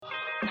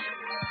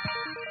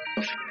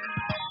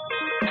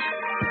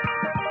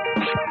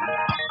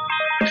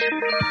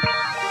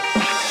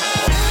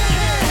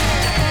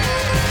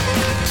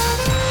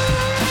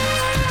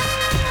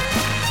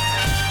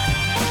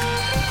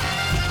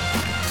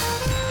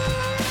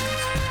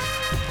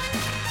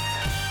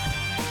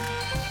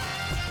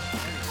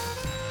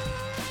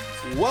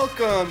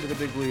Welcome to the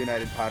Big Blue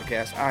United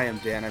podcast. I am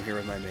Dan. I'm here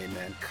with my main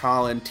man,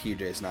 Colin.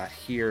 TJ's not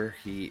here.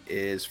 He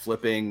is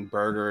flipping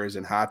burgers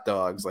and hot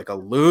dogs like a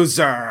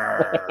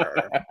loser.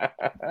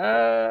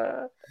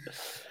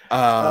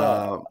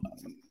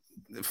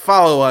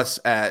 Follow us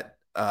at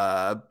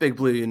Big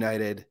Blue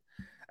United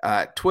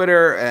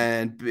Twitter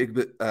and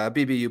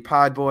BBU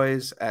Pod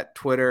Boys at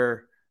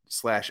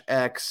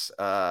Twitter/X,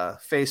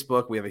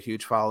 Facebook. We have a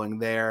huge following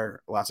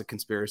there. Lots of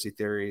conspiracy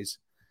theories.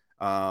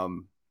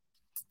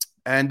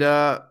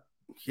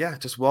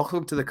 Just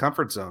welcome to the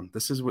comfort zone.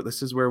 This is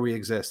where we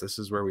exist. This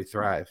is where we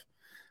thrive.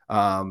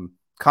 Con,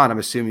 I'm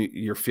assuming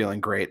you're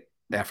feeling great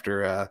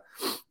after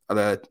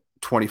the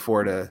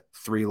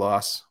 24-3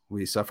 loss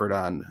we suffered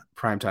on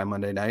primetime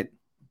Monday night.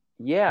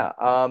 Yeah.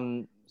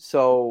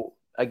 So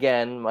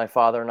again, my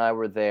father and I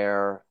were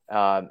there,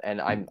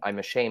 and I'm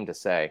ashamed to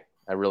say,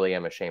 I really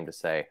am ashamed to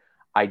say,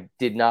 I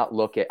did not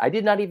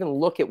even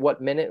look at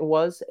what minute it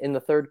was in the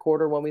third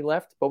quarter when we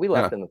left, but we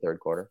left in the third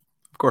quarter.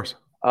 Of course.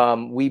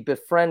 We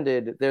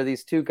befriended, there are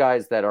these two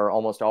guys that are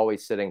almost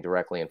always sitting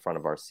directly in front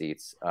of our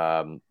seats.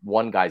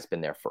 One guy's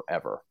been there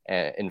forever.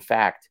 In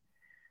fact,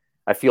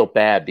 I feel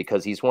bad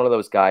because he's one of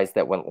those guys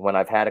that when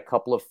I've had a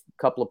couple of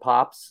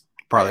pops,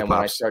 when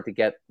I start to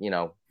get, kind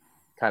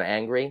of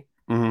angry,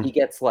 he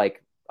gets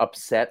like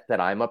upset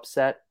that I'm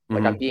upset.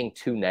 Like I'm being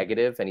too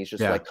negative, and he's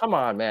just like, come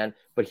on, man.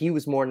 But he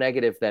was more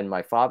negative than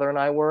my father and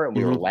I were, and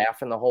we were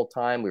laughing the whole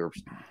time. We were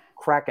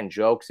cracking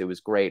jokes. It was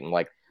great. And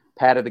like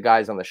patted the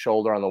guys on the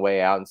shoulder on the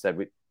way out and said,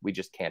 we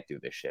just can't do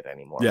this shit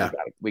anymore. Yeah.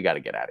 We got to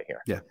get out of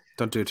here. Yeah.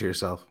 Don't do it to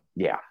yourself.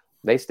 Yeah.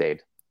 They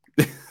stayed.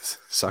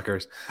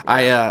 Suckers.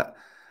 Yeah.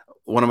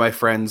 One of my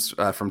friends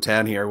from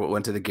town here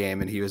went to the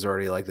game, and he was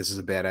already like, this is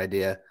a bad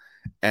idea.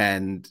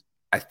 And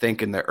I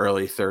think in the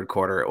early third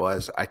quarter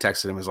I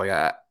texted him, was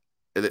like,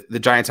 the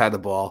Giants had the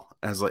ball.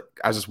 And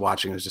I was just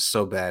watching. It was just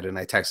so bad. And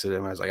I texted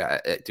him. I was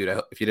like, dude,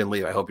 if you didn't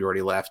leave, I hope you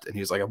already left. And he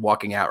was like, I'm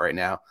walking out right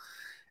now.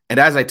 And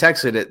as I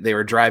texted it, they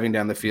were driving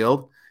down the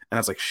field. And I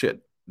was like,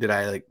 shit, did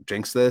I like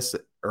jinx this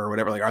or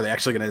whatever? Like, are they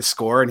actually going to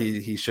score? And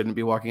he shouldn't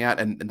be walking out.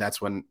 And that's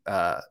when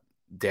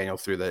Daniel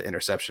threw the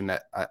interception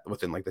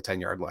within like the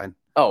 10-yard line.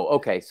 Oh,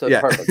 okay. So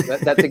perfect.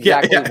 That's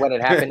exactly when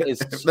it happened. Is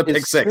the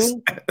pick six.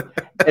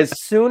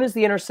 As soon as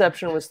the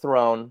interception was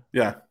thrown,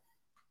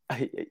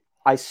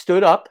 I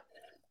stood up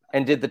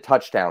and did the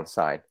touchdown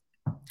sign.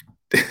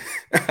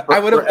 I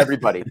would have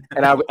everybody,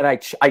 and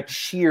I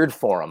cheered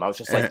for him. I was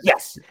just like,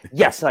 yes.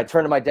 And I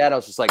turned to my dad. I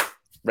was just like,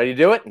 ready to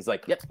do it? He's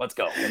like, yep, let's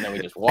go. And then we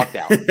just walked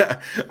out.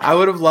 I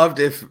would have loved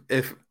if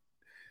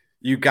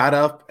you got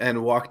up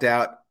and walked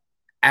out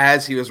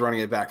as he was running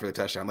it back for the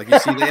touchdown. Like you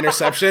see the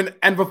interception,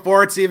 and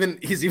before he's even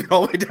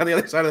all the way down the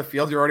other side of the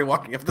field, you're already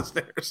walking up the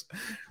stairs.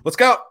 Let's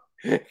go.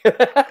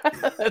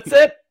 That's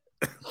it.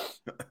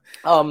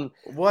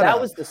 That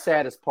was the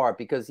saddest part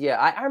because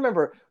I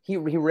remember he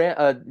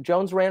ran.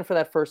 Jones ran for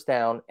that first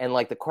down, and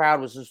like the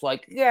crowd was just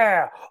like,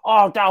 yeah,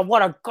 oh,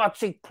 what a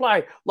gutsy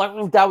play!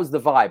 Like that was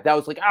the vibe. That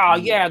was like, oh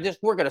yeah,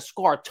 we're gonna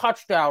score a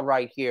touchdown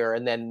right here,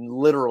 and then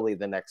literally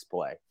the next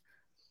play.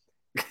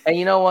 And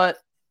you know what?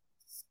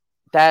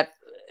 That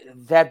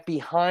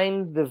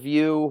behind the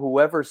view,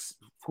 whoever's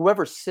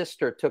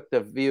sister took the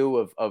view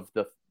of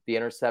the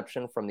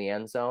interception from the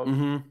end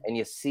zone, and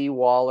you see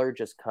Waller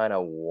just kind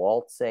of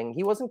waltzing.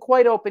 He wasn't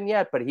quite open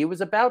yet, but he was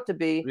about to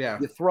be. Yeah.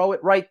 You throw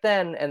it right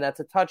then, and that's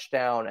a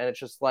touchdown, and it's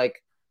just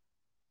like,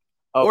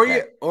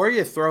 okay. Or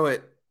you throw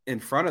it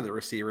in front of the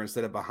receiver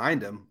instead of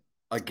behind him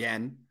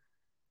again.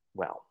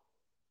 Well,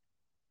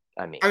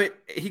 I mean,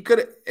 it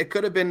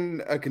could have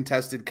been a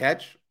contested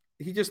catch.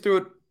 He just threw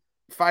it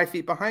 5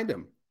 feet behind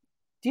him.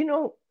 Do you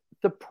know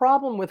the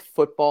problem with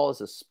football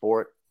as a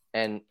sport,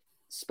 and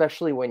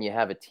especially when you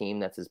have a team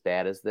that's as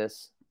bad as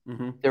this,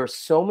 there are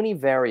so many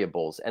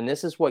variables, and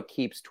this is what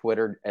keeps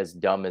Twitter as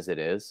dumb as it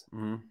is,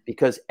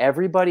 because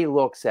everybody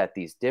looks at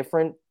these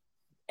different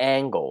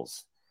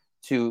angles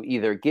to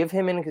either give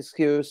him an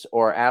excuse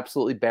or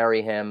absolutely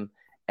bury him.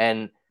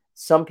 And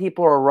some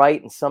people are right,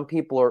 and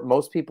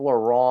most people are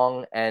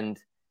wrong, and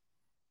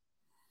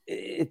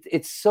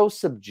it's so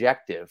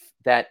subjective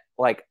that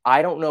like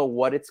I don't know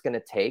what it's going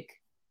to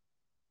take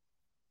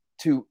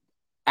to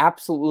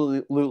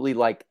absolutely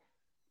like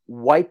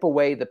wipe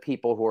away the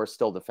people who are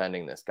still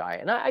defending this guy.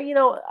 And I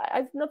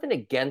have nothing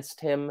against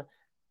him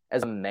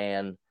as a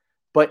man,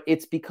 but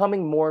it's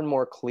becoming more and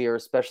more clear,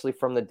 especially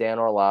from the Dan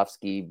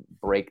Orlovsky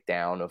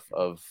breakdown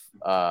of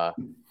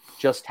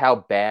just how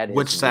bad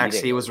which sacks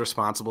he was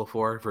responsible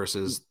for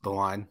versus the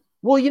line.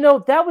 Well,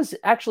 that was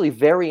actually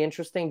very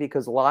interesting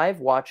because live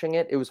watching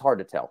it was hard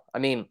to tell. I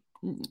mean,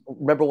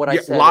 remember what I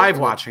said? Live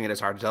watching it is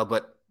hard to tell,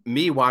 but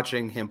me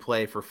watching him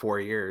play for 4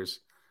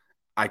 years,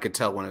 I could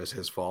tell when it was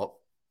his fault.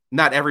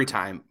 Not every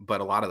time,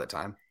 but a lot of the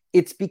time.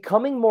 It's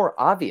becoming more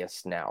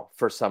obvious now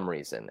for some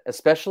reason,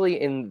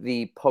 especially in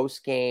the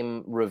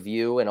post-game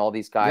review. And all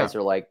these guys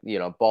are like,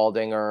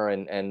 Baldinger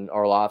and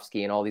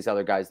Orlovsky and all these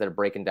other guys that are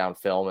breaking down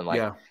film and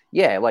like,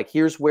 like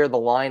here's where the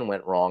line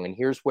went wrong. And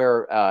here's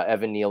where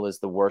Evan Neal is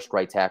the worst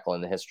right tackle in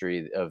the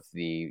history of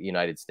the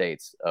United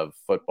States of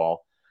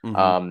football.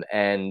 Mm-hmm.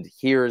 And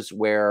here's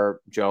where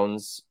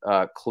Jones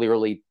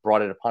clearly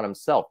brought it upon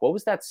himself. What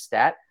was that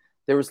stat?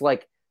 There was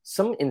like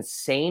some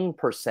insane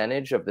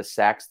percentage of the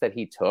sacks that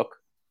he took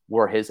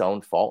were his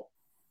own fault.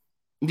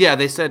 Yeah,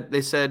 they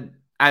said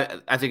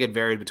I think it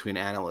varied between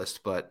analysts,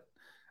 but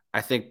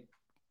I think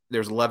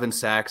there's 11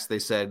 sacks. They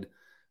said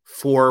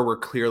 4 were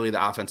clearly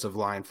the offensive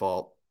line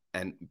fault,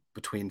 and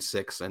between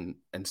 6 and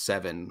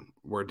 7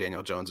 were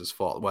Daniel Jones's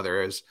fault,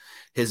 whether it was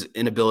his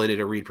inability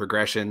to read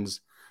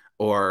progressions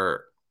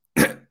or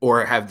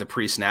or have the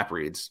pre-snap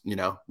reads,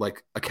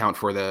 like account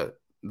for the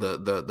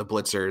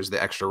blitzers,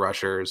 the extra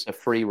rushers, The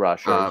free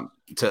rushers.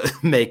 to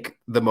make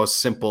the most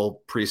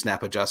simple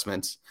pre-snap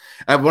adjustments.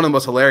 One of the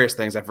most hilarious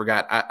things I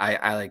forgot,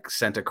 I like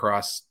sent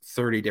across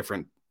 30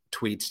 different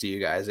tweets to you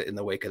guys in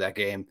the wake of that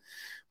game,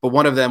 but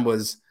one of them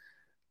was,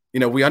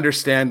 we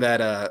understand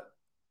that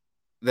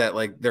that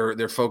like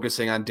they're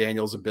focusing on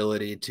Daniel's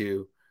ability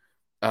to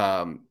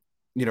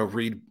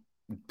read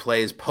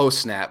plays post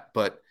snap,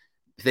 but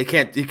you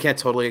can't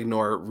totally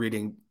ignore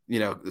reading,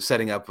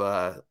 setting up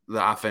the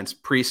offense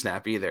pre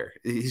snap either.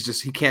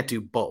 He can't do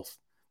both.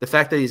 The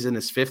fact that he's in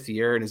his 5th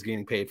year and is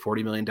getting paid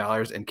 $40 million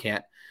and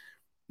can't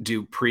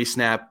do pre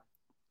snap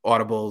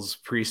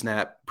audibles, pre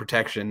snap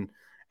protection,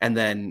 and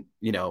then,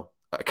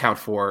 account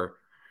for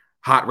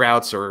hot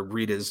routes or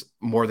read his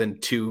more than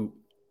two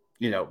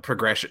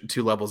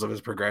levels of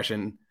his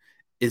progression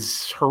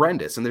is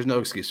horrendous. And there's no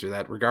excuse for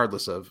that,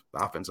 regardless of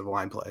offensive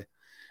line play.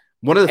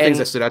 One of the things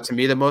that stood out to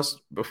me the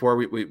most before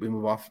we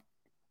move off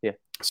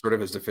sort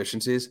of his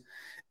deficiencies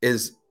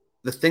is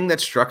the thing that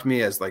struck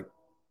me as like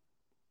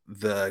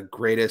the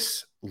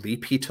greatest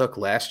leap he took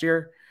last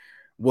year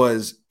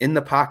was in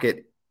the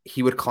pocket.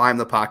 He would climb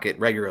the pocket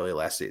regularly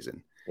last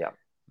season. Yeah.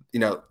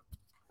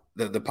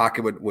 The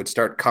pocket would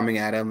start coming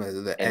at him.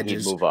 The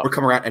edges would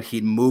come around and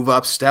he'd move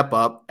up, step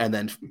up, and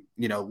then,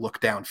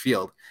 look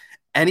downfield.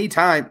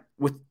 Anytime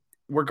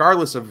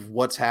regardless of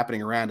what's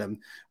happening around him,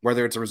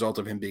 whether it's a result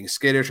of him being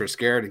skittish or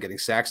scared and getting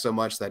sacked so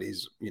much that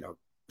he's,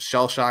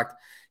 shell shocked,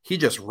 he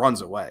just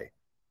runs away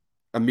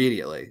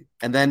immediately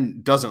and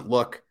then doesn't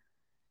look.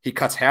 He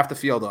cuts half the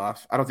field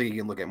off. I don't think he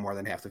can look at more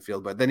than half the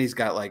field, but then he's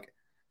got like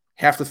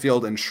half the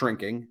field and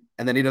shrinking.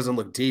 And then he doesn't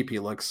look deep. He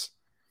looks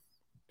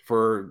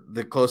for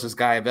the closest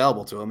guy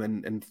available to him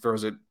and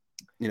throws it,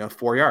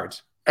 4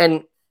 yards.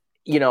 And,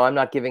 I'm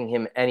not giving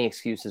him any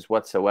excuses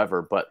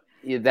whatsoever, but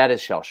that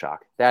is shell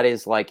shock. That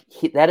is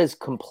that is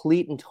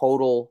complete and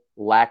total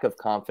lack of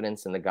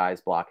confidence in the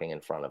guys blocking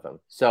in front of him.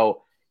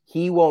 So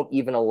he won't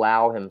even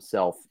allow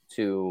himself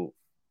to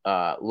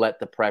let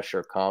the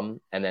pressure come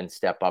and then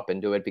step up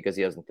into it because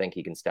he doesn't think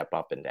he can step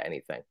up into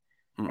anything.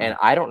 Mm-hmm. And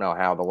I don't know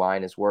how the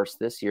line is worse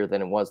this year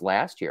than it was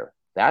last year.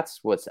 That's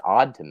what's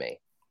odd to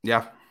me.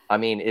 Yeah. I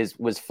mean,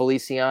 was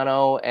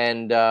Feliciano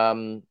and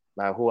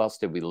who else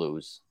did we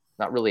lose?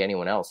 Not really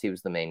anyone else. He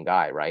was the main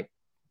guy, right?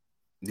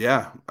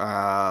 Yeah.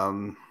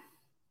 No,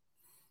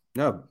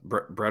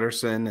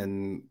 Brederson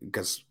and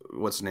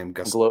what's his name?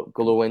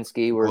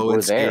 Glowinski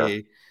were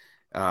there.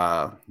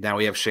 Now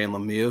we have Shane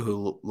Lemieux,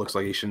 who looks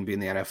like he shouldn't be in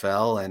the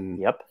NFL, and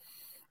yep.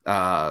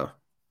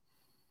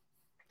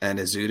 And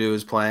Izudu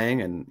is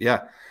playing, and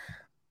yeah,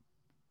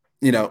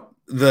 we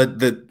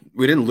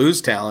didn't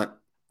lose talent,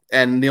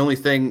 and the only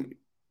thing,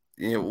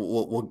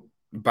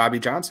 Bobby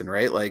Johnson,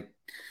 right? Like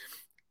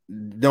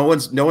no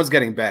one's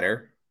getting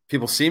better.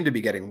 People seem to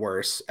be getting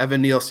worse.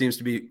 Evan Neal seems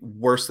to be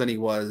worse than he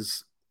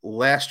was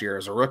last year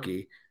as a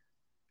rookie,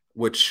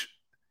 which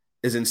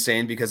is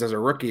insane because as a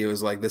rookie, it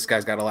was like, this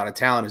guy's got a lot of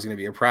talent. He's going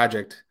to be a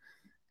project.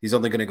 He's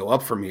only going to go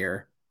up from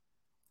here.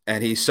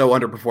 And he so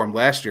underperformed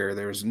last year.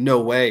 There's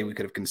no way we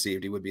could have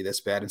conceived he would be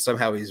this bad. And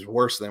somehow he's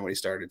worse than when he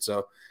started.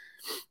 So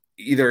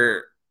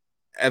either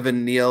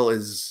Evan Neal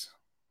is,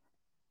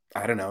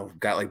 I don't know,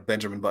 got like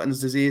Benjamin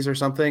Button's disease or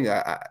something.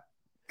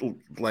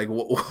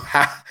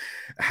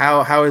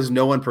 How is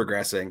no one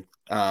progressing?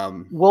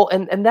 Well,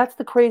 and that's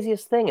the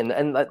craziest thing.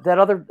 And that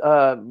other,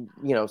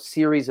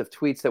 series of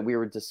tweets that we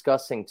were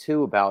discussing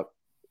too about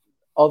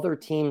other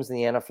teams in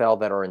the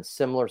NFL that are in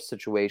similar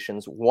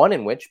situations, one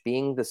in which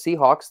being the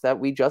Seahawks that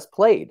we just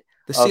played.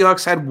 The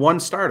Seahawks had one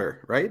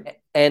starter, right?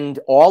 And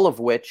all of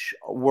which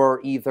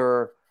were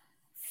either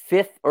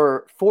fourth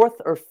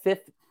or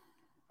fifth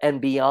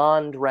and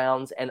beyond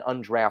rounds and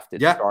undrafted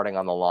starting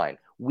on the line.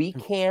 We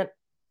can't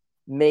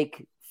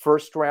make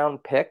first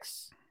round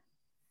picks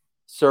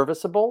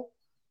serviceable.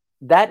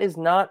 That is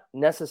not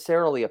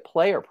necessarily a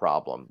player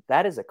problem.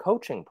 That is a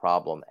coaching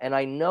problem. And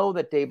I know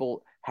that Dable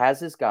has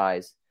his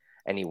guys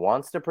and he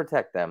wants to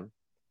protect them,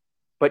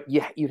 but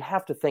you'd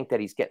have to think that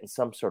he's getting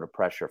some sort of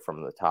pressure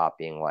from the top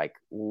being like,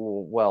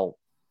 well,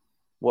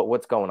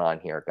 what's going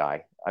on here,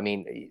 guy? I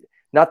mean,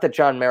 not that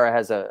John Mara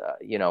has a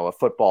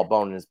football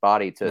bone in his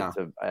body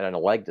and a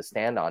leg to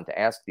stand on to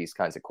ask these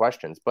kinds of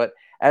questions. But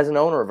as an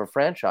owner of a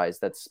franchise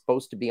that's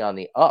supposed to be on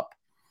the up,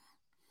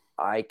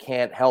 I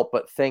can't help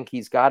but think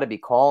he's got to be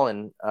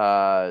calling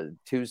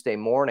Tuesday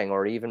morning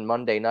or even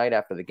Monday night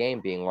after the game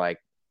being like,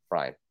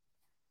 Brian,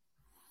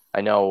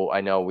 I know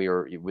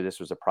this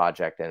was a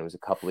project and it was a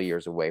couple of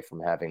years away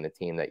from having the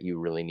team that you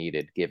really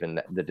needed, given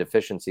the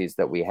deficiencies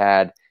that we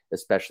had,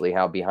 especially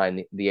how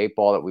behind the eight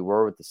ball that we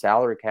were with the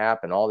salary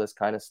cap and all this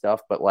kind of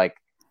stuff. But like,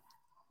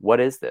 what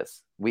is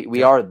this? We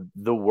Yeah. are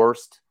the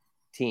worst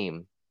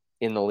team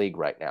in the league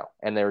right now.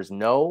 And there's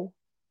no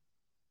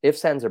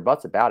ifs, ands, or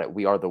buts about it.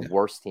 We are the Yeah.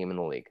 worst team in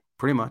the league.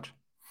 Pretty much.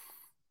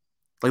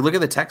 Like look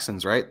at the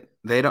Texans, right?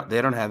 They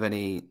don't have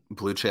any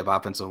blue chip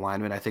offensive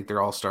linemen. I think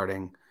they're all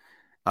starting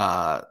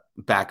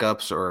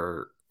backups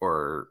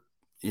or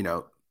you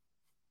know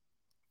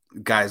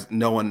guys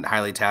no one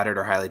highly touted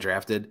or highly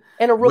drafted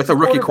And a with rookie a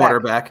rookie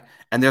quarterback. quarterback,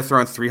 and they're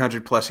throwing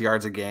 300 plus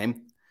yards a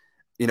game.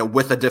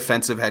 With a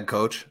defensive head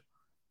coach.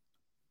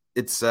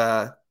 It's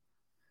the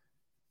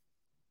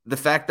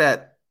fact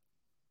that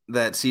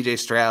CJ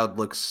Stroud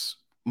looks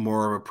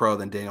more of a pro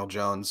than Daniel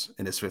Jones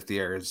in his fifth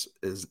year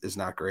is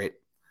not great.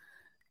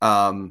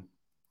 Um,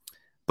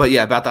 but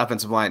yeah, about the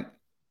offensive line,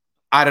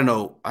 I don't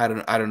know. I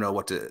don't know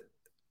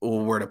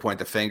where to point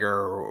the finger.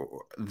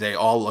 Or they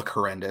all look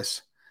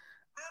horrendous.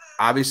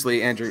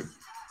 Obviously, Andrew.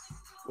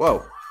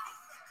 Whoa.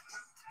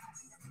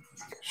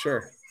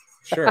 Sure.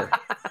 Sure.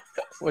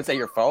 Was that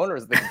your phone or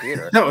was it the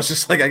computer? No, it's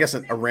just like I guess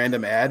a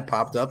random ad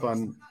popped up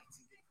on.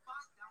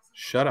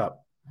 Shut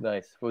up.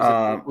 Nice.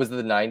 Was it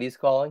the 90s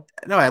calling?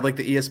 No, I had like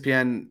the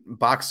ESPN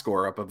box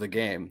score up of the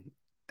game.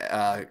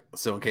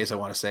 So in case I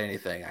want to say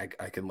anything,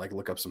 I can like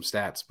look up some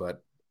stats,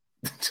 but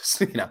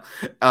just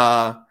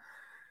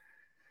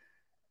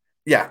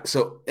yeah.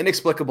 So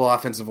inexplicable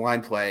offensive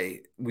line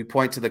play. We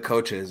point to the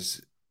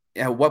coaches.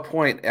 At what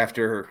point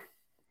after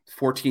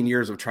 14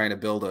 years of trying to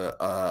build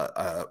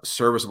a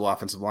serviceable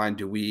offensive line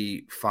do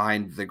we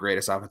find the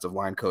greatest offensive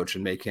line coach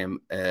and make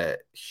him a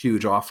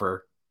huge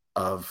offer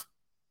of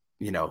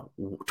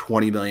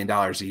 $20 million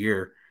a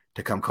year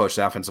to come coach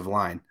the offensive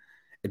line?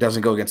 It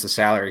doesn't go against the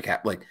salary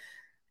cap. Like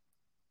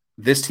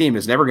this team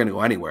is never going to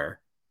go anywhere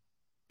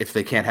if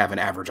they can't have an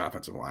average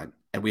offensive line.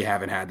 And we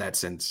haven't had that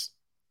since,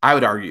 I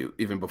would argue,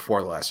 even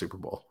before the last Super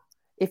Bowl.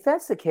 If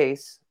that's the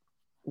case,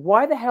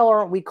 why the hell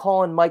aren't we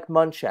calling Mike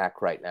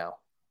Munchak right now?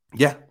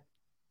 Yeah.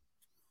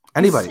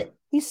 Anybody.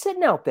 He's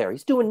sitting out there.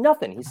 He's doing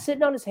nothing. He's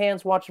sitting on his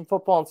hands watching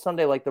football on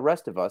Sunday like the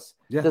rest of us.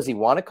 Yeah. Does he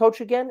want to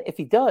coach again? If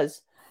he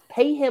does,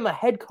 pay him a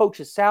head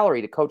coach's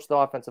salary to coach the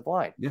offensive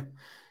line. Yeah.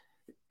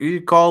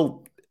 You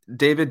call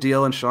David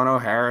Deal and Sean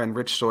O'Hara and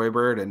Rich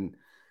Soybert and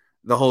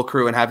the whole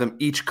crew and have them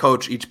each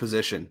coach each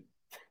position.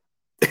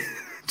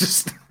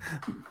 Just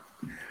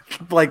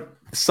like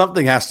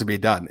something has to be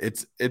done.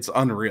 It's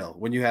unreal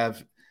when you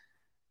have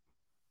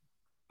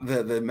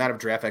the amount of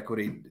draft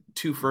equity,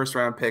 2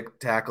 first-round pick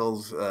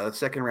tackles,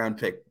 second-round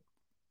pick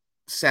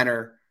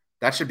center.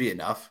 That should be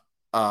enough.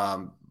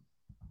 A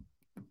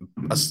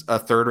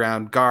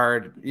third-round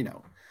guard,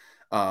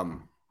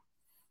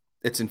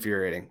 it's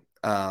infuriating.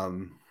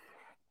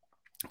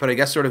 But I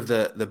guess sort of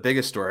the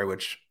biggest story,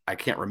 which I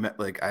can't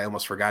remember, like I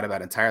almost forgot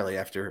about entirely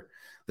after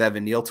the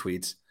Evan Neal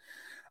tweets,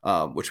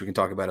 which we can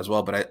talk about as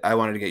well. But I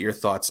wanted to get your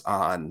thoughts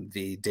on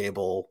the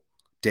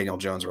Dable-Daniel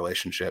Jones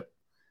relationship.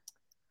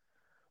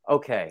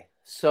 Okay,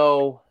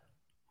 so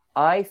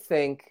I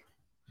think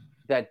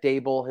that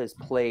Dable has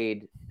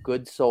played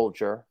good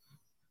soldier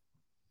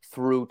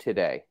through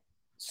today.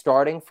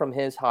 Starting from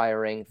his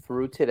hiring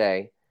through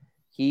today,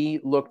 he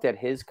looked at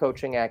his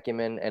coaching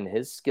acumen and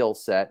his skill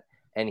set,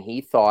 and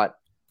he thought,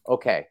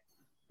 okay,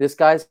 this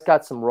guy's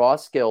got some raw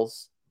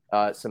skills,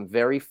 some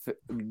very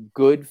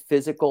good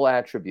physical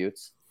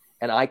attributes,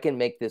 and I can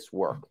make this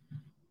work.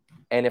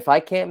 And if I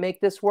can't make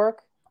this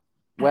work,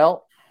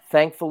 well,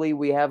 thankfully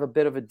we have a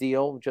bit of a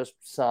deal just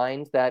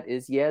signed that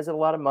is it a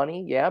lot of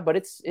money? Yeah, but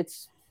it's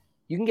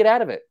you can get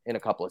out of it in a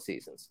couple of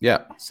seasons.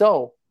 Yeah.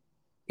 So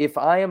if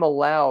I am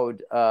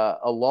allowed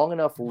a long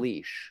enough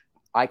leash,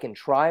 I can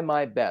try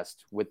my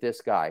best with this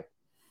guy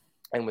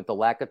and with the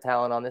lack of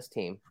talent on this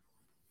team.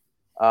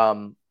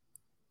 And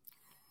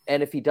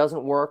if he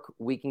doesn't work,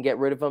 we can get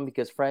rid of him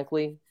because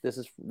frankly, this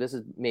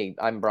is me.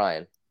 I'm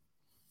Brian.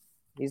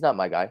 He's not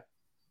my guy.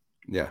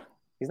 Yeah.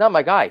 He's not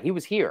my guy. He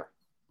was here.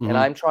 Mm-hmm. And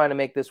I'm trying to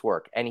make this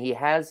work. And he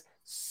has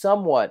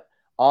somewhat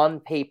on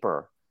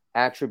paper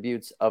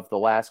attributes of the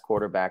last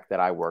quarterback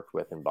that I worked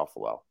with in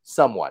Buffalo.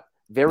 Somewhat.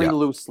 Very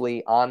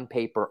loosely on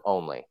paper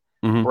only.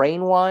 Mm-hmm.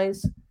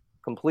 Brain-wise,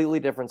 completely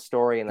different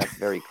story, and that's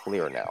very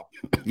clear now.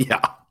 Yeah.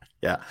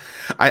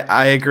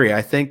 I agree.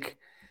 I think,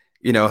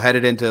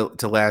 headed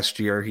into last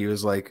year, he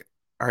was like,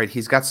 all right,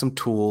 he's got some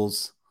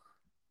tools.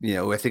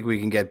 I think we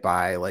can get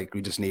by. Like,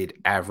 we just need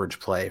average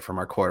play from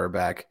our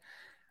quarterback.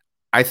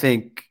 I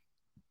think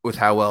with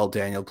how well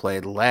Daniel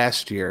played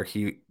last year,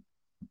 he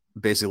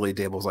basically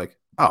Dable's like,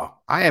 oh,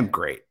 I am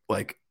great.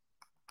 Like,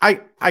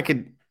 I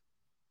could,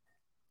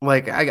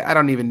 like, I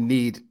don't even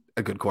need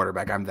a good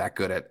quarterback. I'm that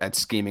good at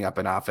scheming up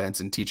an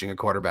offense and teaching a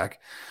quarterback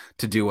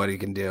to do what he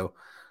can do.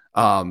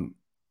 And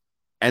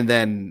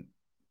then,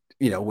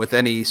 with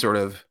any sort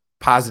of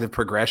positive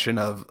progression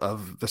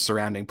of the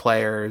surrounding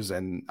players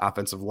and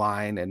offensive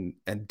line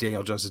and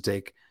Daniel Jones to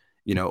take,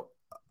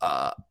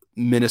 a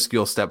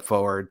minuscule step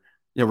forward,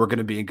 we're going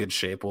to be in good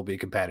shape. We'll be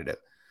competitive.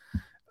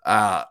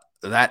 Uh,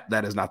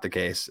 that is not the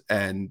case.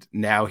 And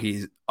now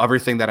he's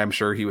everything that I'm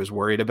sure he was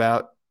worried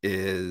about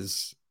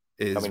is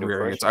Coming to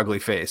rearing its fruition. ugly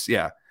face.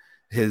 Yeah.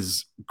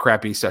 His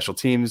crappy special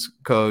teams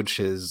coach,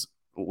 his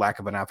lack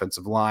of an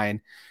offensive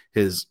line,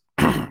 his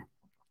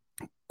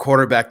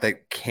quarterback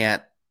that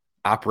can't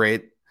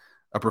operate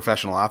a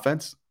professional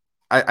offense.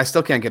 I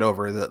still can't get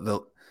over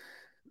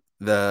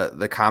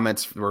the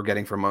comments we're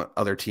getting from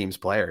other teams'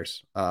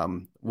 players.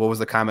 What was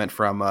the comment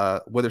from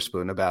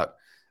Witherspoon about?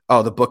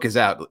 Oh, the book is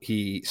out.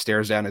 He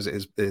stares down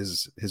his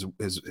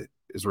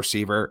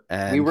receiver, We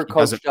and were he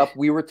doesn't. coached up.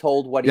 We were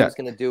told what he Yeah, was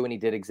going to do, and he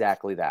did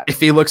exactly that. if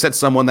he looks at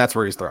someone, that's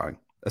where he's throwing,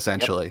 Yep.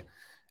 essentially.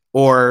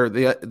 Or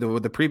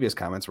the previous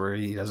comments where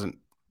he doesn't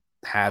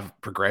have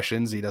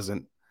progressions. He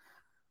doesn't,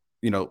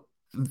 you know,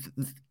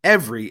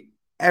 every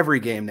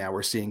game now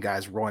we're seeing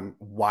guys run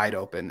wide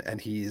open,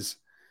 and he's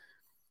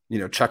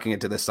chucking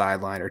it to the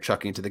sideline or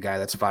chucking it to the guy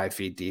that's 5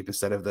 feet deep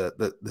instead of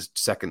the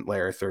second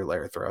layer, third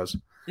layer throws.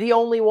 The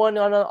only one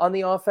on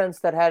the offense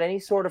that had any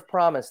sort of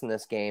promise in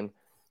this game,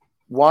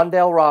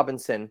 Wandale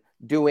Robinson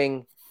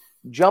doing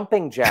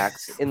jumping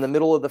jacks in the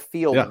middle of the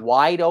field, Yeah.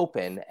 wide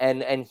open,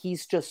 and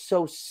he's just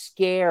so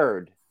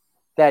scared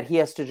that he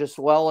has to just,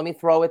 well, let me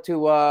throw it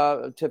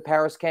to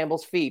Paris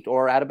Campbell's feet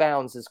or out of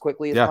bounds as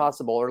quickly as Yeah.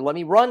 possible, or let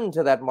me run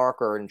to that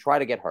marker and try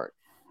to get hurt.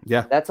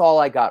 Yeah. That's all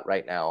I got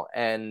right now.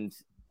 And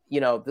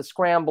the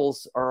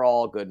scrambles are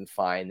all good and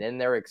fine, and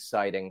they're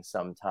exciting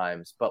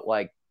sometimes, but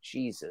like,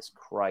 Jesus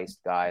Christ,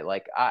 guy,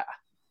 like,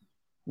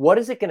 what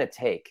is it going to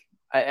take?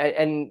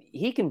 And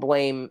he can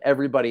blame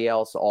everybody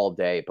else all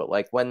day, but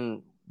like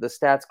when the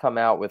stats come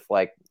out with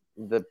like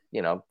the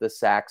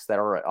sacks that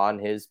are on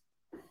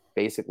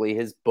basically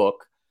his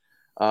book,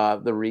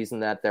 the reason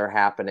that they're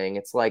happening,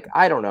 it's like,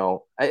 I don't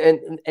know.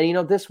 And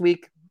this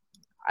week,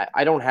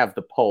 I don't have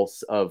the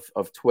pulse of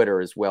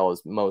Twitter as well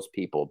as most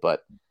people,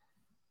 but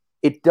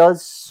it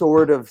does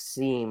sort of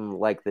seem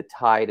like the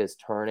tide is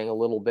turning a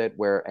little bit,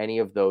 where any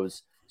of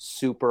those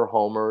super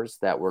homers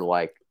that were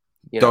like,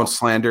 don't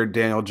slander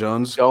Daniel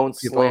Jones. Don't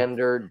people.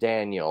 slander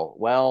Daniel.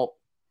 Well,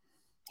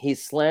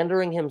 he's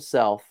slandering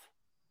himself,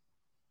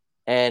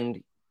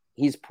 and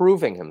he's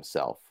proving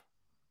himself.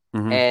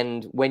 Mm-hmm.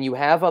 And when you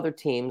have other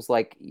teams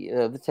like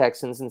the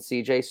Texans and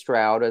CJ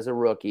Stroud as a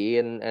rookie,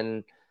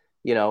 and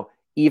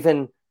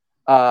even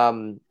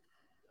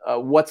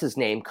what's his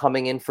name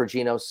coming in for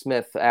Geno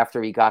Smith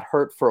after he got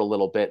hurt for a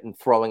little bit and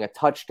throwing a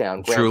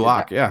touchdown. Drew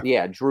Lock,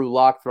 yeah, Drew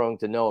Lock throwing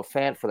to Noah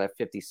Fant for that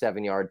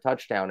 57-yard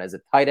touchdown. As a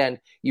tight end,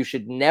 you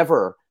should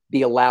never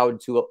be allowed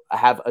to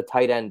have a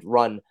tight end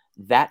run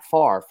that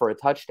far for a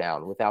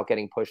touchdown without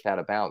getting pushed out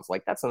of bounds.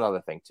 Like, that's another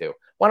thing too.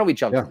 Why don't we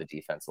jump to the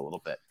defense a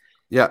little bit?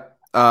 Yeah.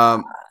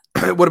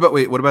 What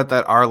about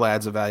that our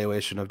lad's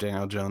evaluation of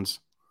Daniel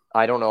Jones?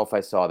 I don't know if I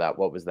saw that.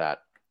 What was that?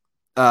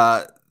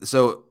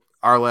 So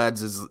our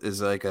lads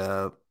is like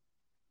a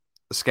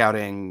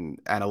scouting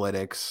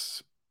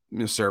analytics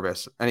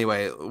service.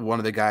 Anyway, one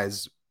of the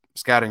guys'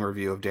 scouting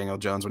review of Daniel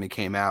Jones when he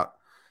came out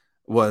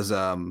was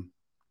this.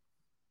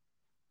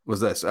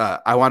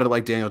 I wanted to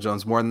like Daniel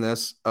Jones more than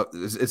this.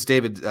 It's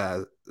David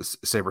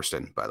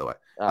Saberston, by the way.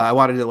 I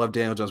wanted to love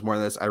Daniel Jones more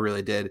than this. I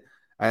really did.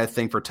 I had a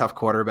thing for tough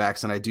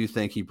quarterbacks, and I do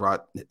think he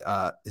brought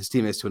his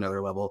teammates to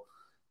another level.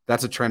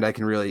 That's a trend I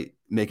can really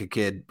make a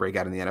kid break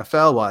out in the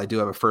NFL. While I do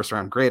have a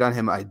first-round grade on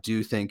him, I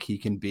do think he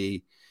can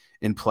be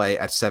in play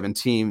at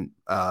 17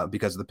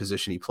 because of the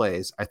position he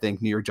plays. I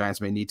think New York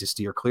Giants may need to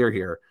steer clear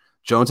here.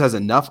 Jones has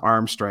enough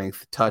arm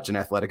strength, touch, and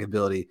athletic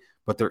ability,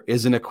 but there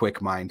isn't a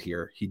quick mind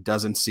here. He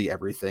doesn't see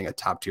everything a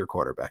top-tier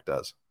quarterback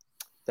does.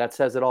 That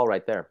says it all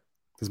right there.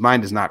 His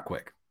mind is not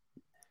quick.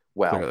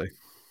 Well, clearly.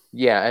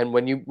 Yeah, and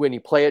when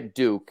you play at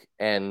Duke,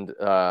 and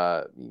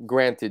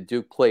granted,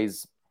 Duke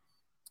plays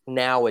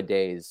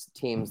nowadays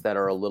teams that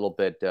are a little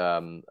bit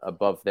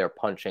above their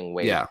punching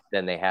weight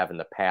than they have in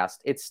the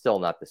past, it's still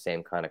not the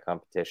same kind of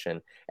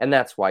competition, and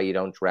that's why you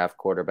don't draft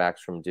quarterbacks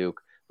from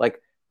Duke.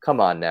 Like, come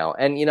on now.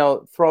 And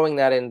throwing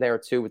that in there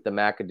too with the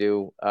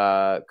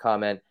McAdoo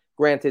comment,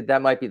 granted,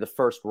 that might be the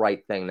first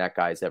right thing that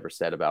guy's ever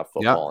said about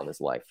football in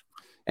his life,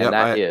 and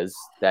that is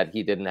that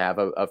he didn't have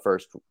a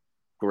first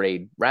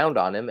grade round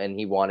on him, and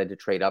he wanted to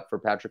trade up for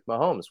Patrick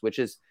Mahomes, which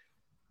is,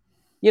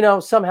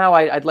 somehow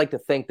I'd like to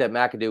think that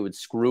McAdoo would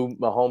screw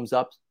Mahomes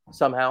up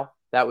somehow.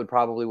 That would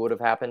have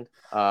happened.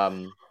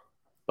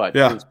 But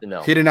who's to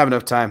know? He didn't have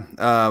enough time.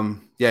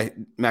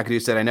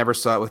 McAdoo said, I never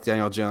saw it with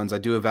Daniel Jones. I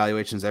do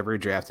evaluations every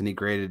draft, and he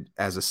graded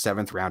as a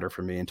 7th rounder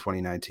for me in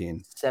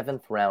 2019.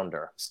 7th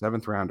rounder.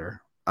 7th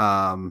rounder.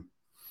 I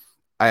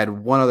had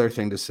one other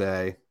thing to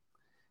say.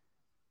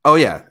 Oh,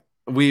 yeah.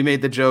 We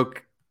made the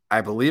joke,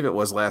 I believe it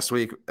was last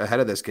week ahead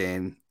of this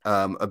game,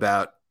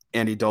 about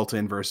Andy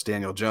Dalton versus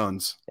Daniel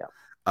Jones. Yeah.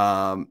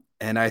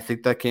 And I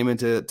think that came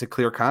into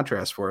clear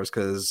contrast for us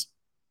because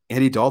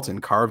Andy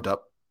Dalton carved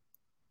up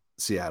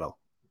Seattle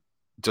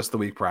just the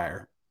week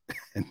prior.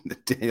 And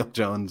Daniel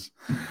Jones.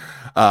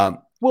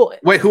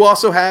 Who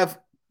also have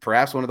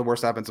perhaps one of the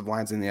worst offensive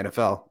lines in the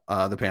NFL,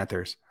 the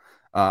Panthers.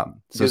 So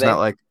it's not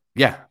like,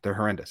 they're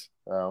horrendous.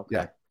 Oh,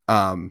 okay.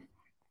 Yeah.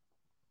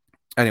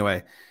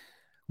 Anyway,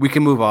 We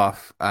can move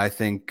off. I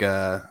think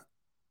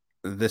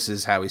this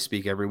is how we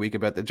speak every week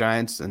about the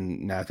Giants,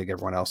 and now I think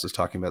everyone else is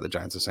talking about the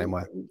Giants the same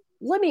way.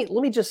 Let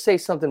me just say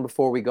something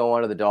before we go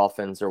on to the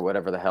Dolphins or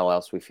whatever the hell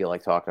else we feel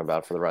like talking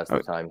about for the rest Oh,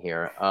 of the time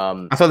here.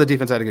 I thought the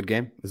defense had a good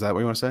game. Is that what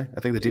you want to say? I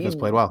think the defense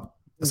played well,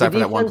 The aside from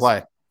that one defense,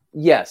 play.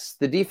 yes,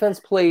 the defense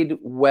played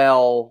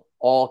well,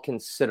 all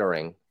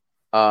considering.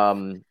 I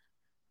mean,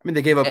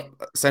 they gave Eh,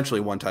 up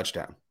essentially one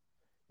touchdown.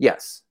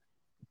 yes,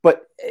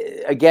 but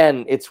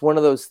again, it's one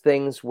of those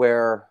things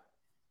where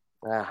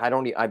I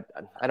don't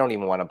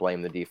even want to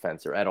blame the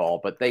defense or at all,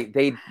 but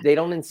they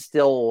don't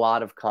instill a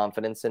lot of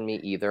confidence in me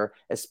either,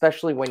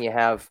 especially when you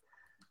have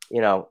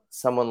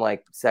someone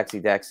like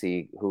Sexy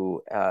Dexy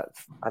who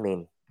I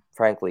mean,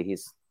 frankly,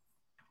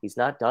 he's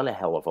not done a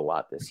hell of a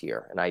lot this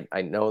year, and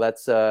I know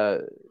that's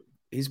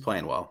He's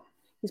playing well.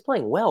 he's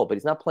playing well, but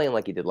he's not playing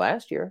like he did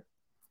last year.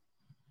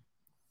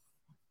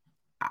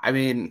 I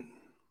mean,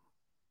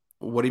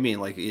 what do you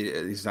mean? Like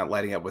he's not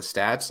lighting up with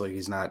stats? Like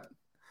he's not.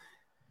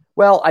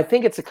 Well, I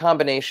think it's a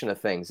combination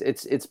of things.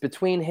 It's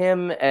between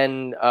him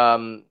and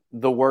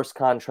the worst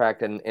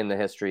contract in the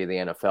history of the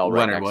NFL right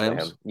Leonard next to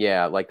Williams. him.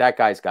 Yeah, like that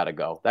guy's got to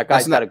go. That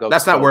guy's got to go.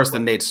 That's not so worse quick.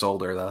 than Nate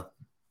Solder though.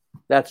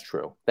 That's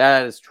true.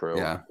 That is true.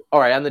 Yeah. All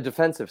right, on the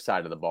defensive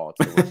side of the ball,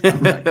 it's the worst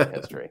contract in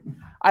history.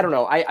 I don't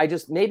know. I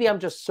just maybe I'm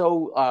just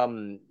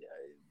so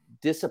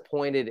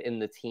disappointed in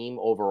the team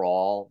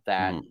overall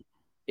that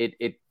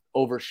it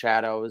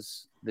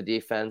overshadows the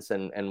defense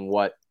and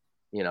what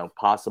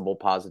possible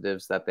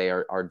positives that they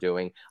are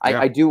doing.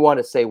 I do want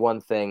to say one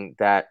thing,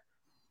 that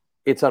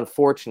it's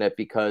unfortunate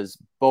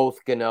because both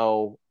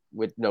Gano,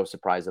 with no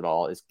surprise at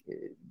all,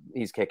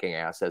 he's kicking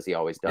ass as he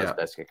always does,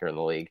 best kicker in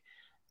the league.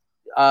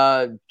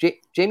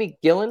 Jamie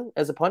Gillen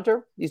as a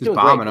punter, he's doing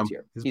great this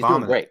year. He's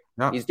doing great.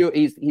 No.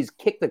 He's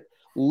kicked the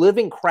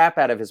living crap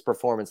out of his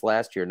performance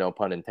last year, no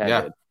pun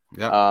intended.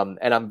 Yeah.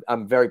 And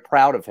I'm very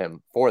proud of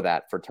him for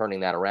that, for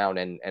turning that around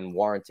and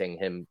warranting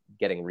him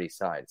getting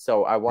re-signed.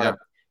 So I want to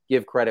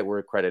give credit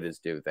where credit is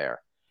due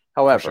there.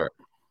 However,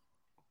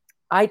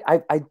 I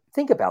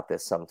think about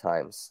this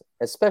sometimes,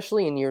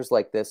 especially in years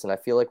like this, and I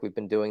feel like we've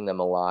been doing them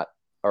a lot,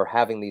 or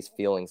having these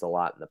feelings a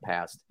lot in the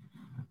past.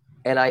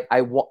 And I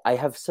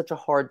have such a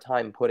hard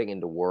time putting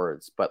into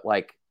words, but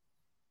like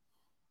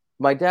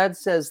my dad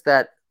says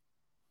that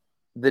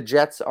the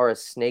Jets are a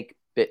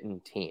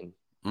snake-bitten team.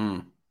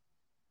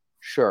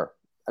 Sure.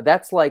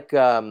 That's like,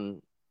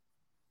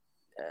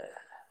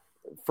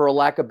 for a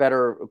lack of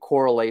better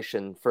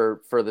correlation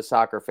for the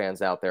soccer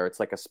fans out there, it's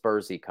like a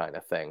Spursy kind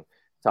of thing.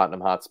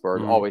 Tottenham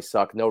Hotspur always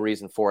suck. No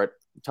reason for it.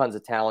 Tons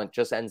of talent.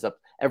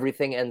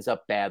 Everything ends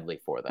up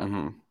badly for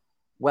them.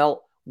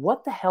 Well,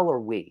 what the hell are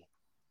we?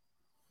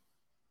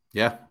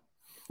 Yeah.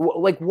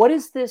 Like, what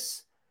is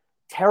this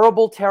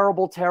terrible,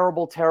 terrible,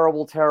 terrible,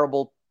 terrible,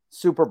 terrible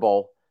Super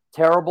Bowl?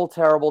 Terrible,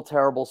 terrible,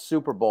 terrible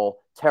Super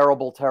Bowl.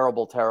 Terrible,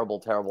 terrible, terrible,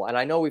 terrible. And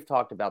I know we've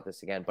talked about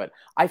this again, but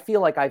I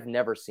feel like I've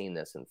never seen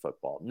this in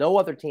football. No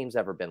other team's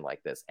ever been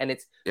like this. And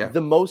it's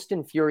the most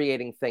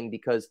infuriating thing,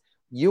 because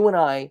you and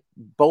I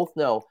both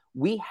know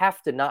we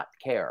have to not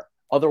care.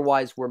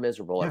 Otherwise, we're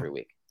miserable every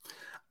week.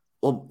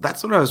 Well,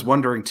 that's what I was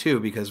wondering too,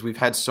 because we've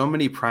had so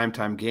many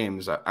primetime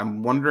games.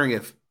 I'm wondering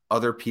if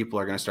other people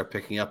are going to start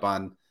picking up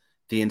on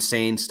the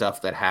insane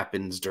stuff that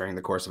happens during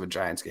the course of a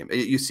Giants game.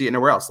 You see it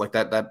nowhere else. Like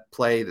that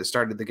play that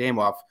started the game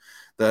off,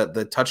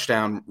 the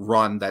touchdown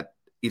run that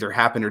either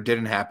happened or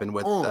didn't happen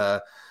with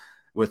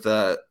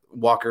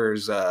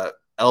Walker's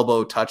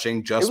elbow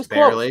touching just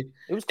barely.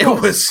 Close.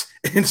 It was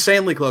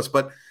insanely close,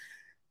 but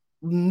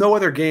no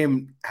other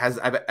game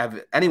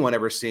have anyone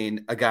ever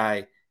seen a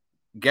guy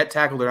get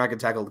tackled or not get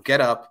tackled,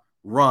 get up,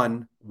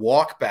 run,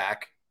 walk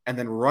back, and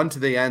then run to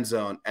the end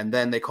zone, and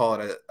then they call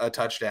it a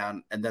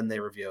touchdown, and then they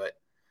review it.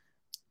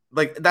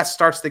 Like, that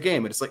starts the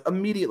game, and it's like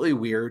immediately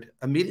weird,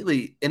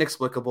 immediately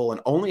inexplicable, and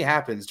only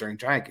happens during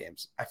Giant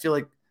games. I feel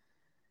like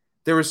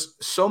there was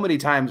so many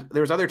times,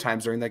 there was other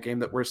times during that game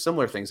that where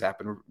similar things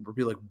happened. We'd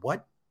be like,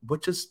 what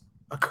just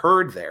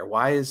occurred there?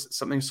 Why is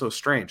something so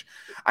strange?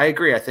 I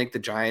agree. I think the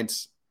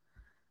Giants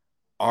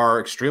are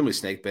extremely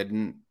snake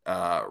bitten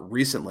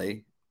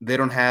recently. They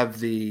don't have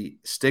the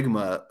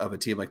stigma of a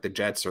team like the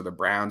Jets or the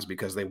Browns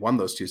because they won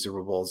those 2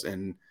 Super Bowls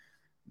in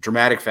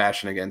dramatic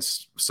fashion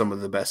against some of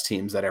the best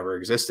teams that ever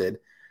existed.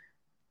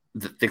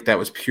 I think that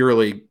was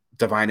purely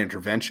divine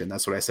intervention.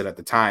 That's what I said at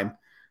the time.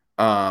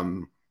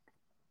 The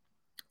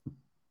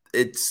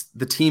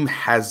team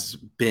has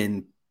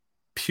been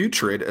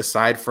putrid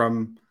aside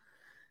from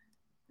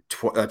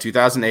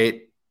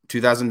 2008,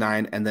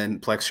 2009, and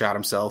then Plex shot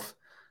himself,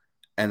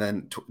 and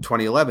then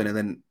 2011, and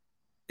then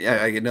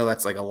I know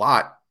that's like a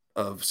lot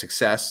of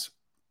success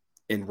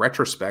in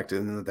retrospect,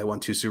 and they won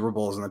 2 Super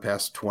Bowls in the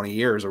past 20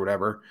 years or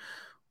whatever,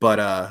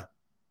 but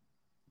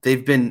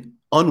they've been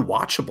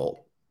unwatchable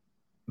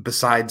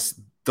besides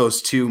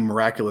those 2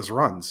 miraculous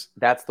runs.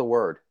 That's the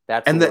word.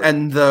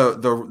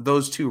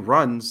 Those 2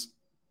 runs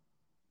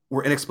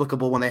were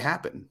inexplicable when they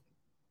happened.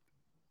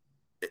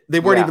 They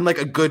weren't even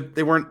like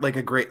they weren't like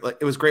a great, like,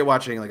 it was great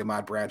watching like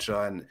Ahmad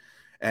Bradshaw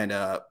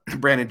and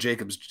Brandon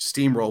Jacobs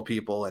steamroll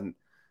people and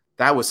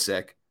That was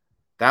sick.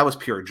 That was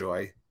pure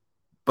joy.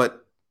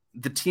 But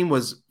the team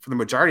was, for the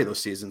majority of those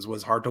seasons,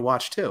 was hard to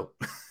watch too.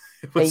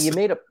 And you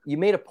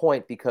made a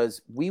point,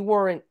 because we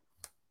weren't.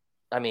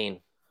 I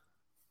mean,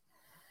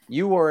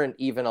 you weren't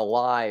even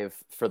alive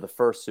for the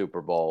first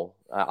Super Bowl.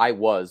 I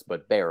was,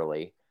 but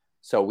barely.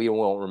 So we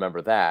won't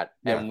remember that.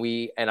 Yeah.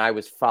 And I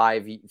was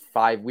five. We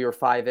were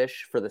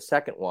 5-ish for the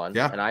second one,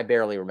 Yeah. and I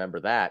barely remember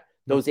that.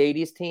 Those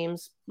 '80s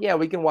teams, yeah,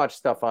 we can watch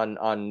stuff on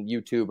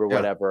YouTube or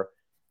whatever.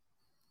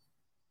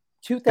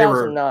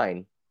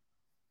 2009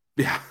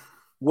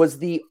 was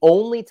the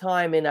only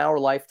time in our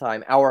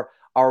lifetime,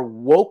 our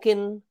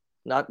woken,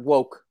 not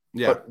woke,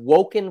 but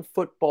woken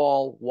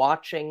football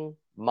watching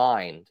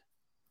mind,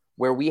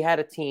 where we had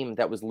a team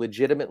that was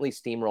legitimately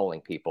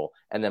steamrolling people,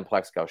 and then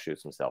Plexco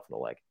shoots himself in the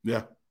leg.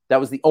 Yeah.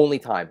 That was the only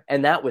time.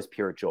 And that was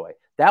pure joy.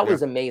 That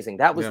was amazing.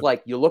 That was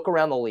like, you look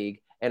around the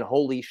league and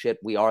holy shit,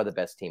 we are the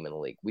best team in the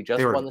league. We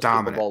just won the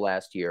Super Bowl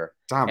last year,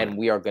 and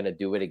we are going to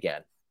do it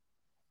again.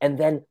 And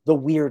then the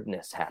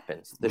weirdness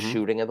happens, the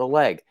shooting of the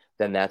leg.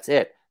 Then that's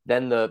it.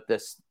 Then the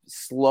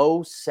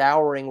slow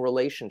souring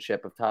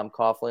relationship of Tom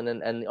Coughlin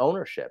and the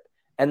ownership.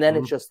 And then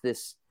it's just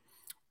this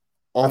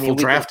awful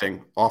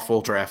drafting.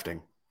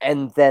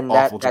 And then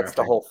that's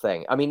the whole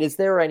thing. I mean, is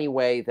there any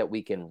way that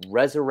we can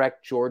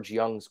resurrect George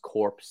Young's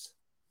corpse?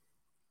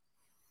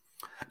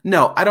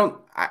 No, I don't.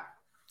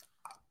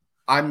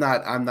 I'm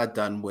not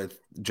done with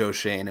Joe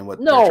Shane and what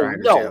they're trying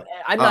to do. No,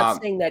 I'm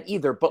not saying that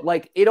either. But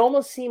like, it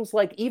almost seems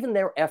like even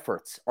their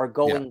efforts are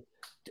going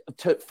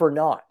for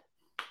naught.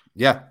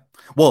 Yeah.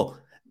 Well,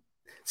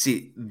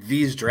 see,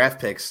 these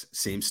draft picks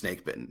seem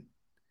snake bitten.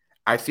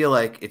 I feel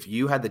like if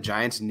you had the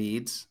Giants'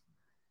 needs,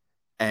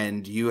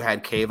 and you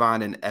had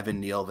Kayvon and Evan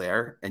Neal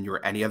there, and you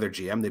were any other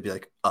GM, they'd be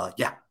like,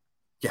 yeah,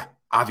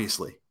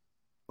 obviously.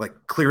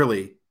 Like,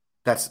 clearly,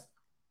 that's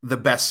the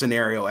best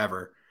scenario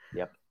ever.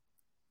 Yep.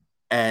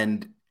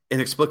 And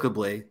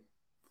inexplicably,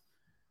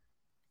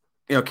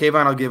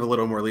 Kayvon I'll give a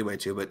little more leeway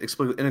to, but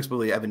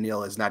inexplicably, Evan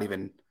Neal is not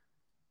even,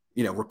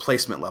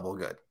 replacement level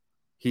good.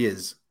 He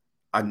is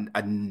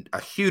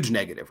a huge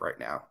negative right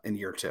now in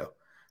year 2.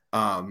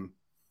 And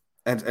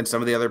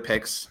some of the other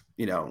picks,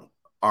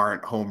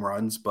 aren't home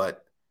runs,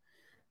 but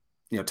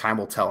time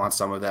will tell on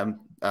some of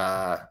them.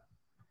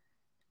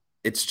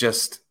 It's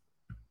just,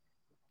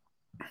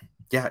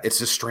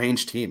 it's a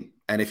strange team.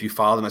 And if you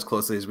follow them as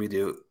closely as we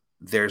do,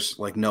 there's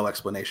like no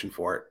explanation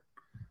for it.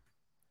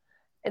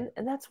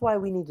 And that's why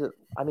we need to,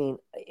 I mean,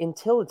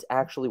 until it's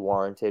actually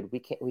warranted,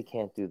 we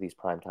can't do these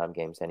primetime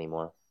games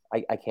anymore.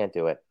 I can't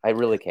do it. I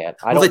really can't.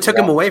 They took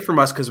them away from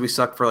us because we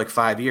sucked for like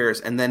 5 years.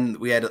 And then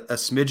we had a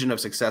smidgen of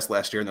success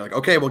last year. And they're like,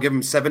 okay, we'll give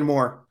them 7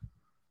 more.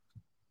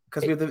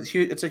 Because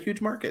it's a huge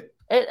market.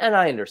 And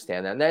I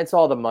understand that. And it's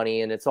all the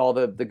money, and it's all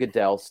the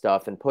Goodell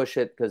stuff, and push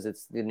it because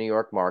it's the New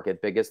York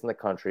market, biggest in the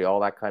country, all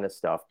that kind of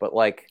stuff. But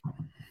like,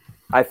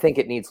 I think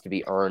it needs to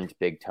be earned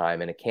big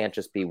time. And it can't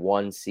just be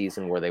one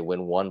season where they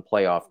win one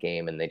playoff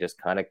game and they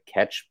just kind of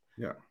catch,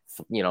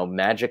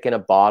 magic in a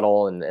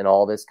bottle and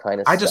all this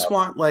kind of stuff. I just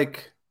want,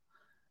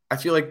 I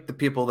feel like the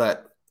people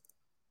that,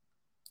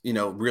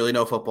 really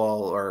know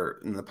football, or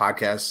in the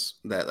podcasts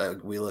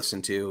that we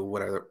listen to,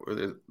 whatever,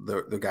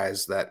 the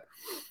guys that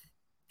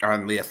are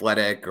on The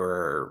Athletic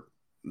or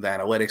the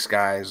analytics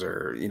guys,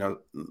 or,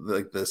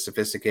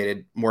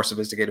 the more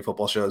sophisticated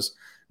football shows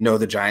know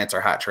the Giants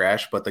are hot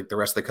trash, but like the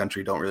rest of the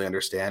country don't really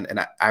understand.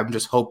 And I'm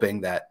just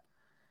hoping that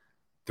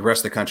the rest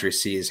of the country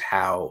sees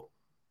how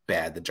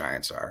bad the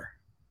Giants are,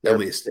 at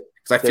least.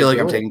 Because I feel like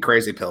I'm taking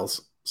crazy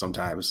pills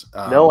sometimes.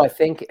 No, I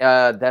think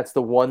that's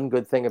the one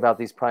good thing about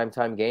these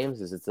primetime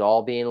games is it's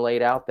all being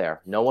laid out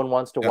there. No one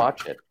wants to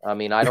watch it. I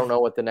mean, I don't know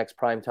what the next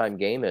primetime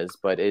game is,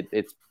 but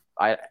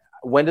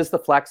when does the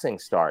flexing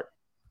start?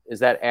 Is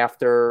that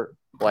after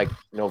like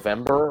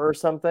November or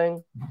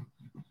something?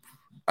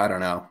 I don't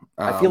know.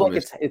 I feel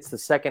like it's the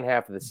second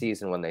half of the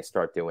season when they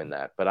start doing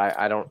that, but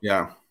I don't.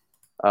 Yeah.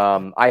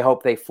 I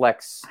hope they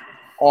flex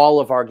all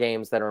of our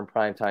games that are in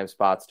primetime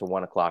spots to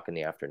 1:00 in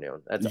the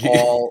afternoon. That's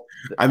all.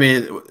 I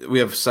mean, we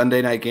have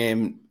Sunday night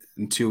game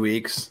in 2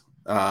 weeks.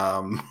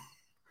 And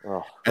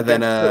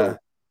then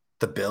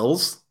the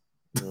Bills.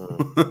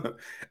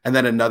 And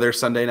then another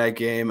Sunday night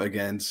game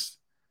against,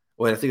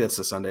 I think that's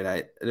the Sunday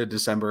night,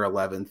 December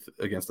 11th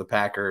against the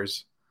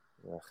Packers.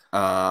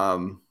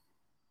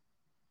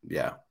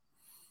 Yeah.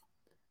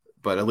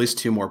 But at least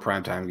 2 more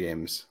primetime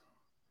games.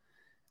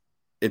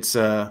 It's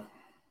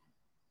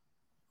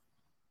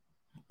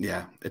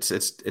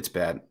it's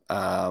bad.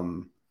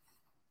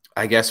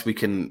 I guess we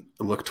can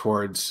look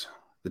towards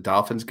the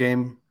Dolphins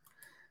game.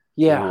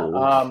 Yeah.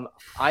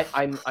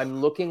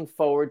 I'm looking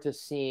forward to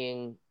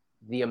seeing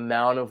the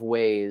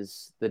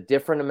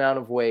different amount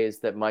of ways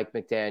that Mike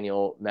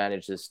McDaniel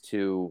manages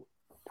to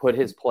put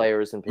his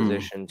players in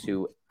position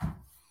to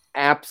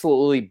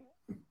absolutely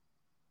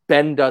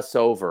bend us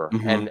over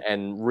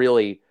and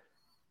really,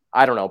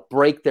 I don't know,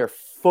 break their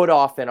foot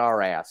off in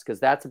our ass, because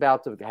that's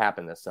about to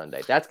happen this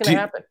Sunday. That's going to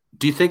happen.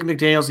 Do you think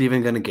McDaniel's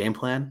even going to game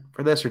plan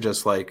for this, or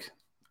just like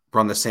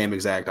run the same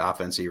exact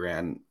offense he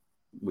ran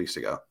weeks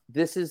ago.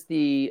 This is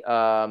the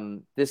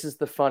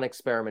fun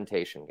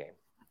experimentation game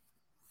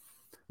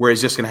where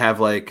he's just going to have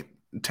like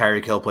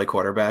Tyreek Hill play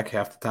quarterback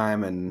half the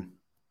time. And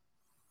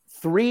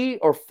 3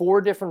 or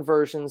 4 different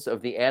versions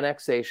of the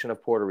annexation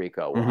of Puerto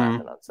Rico will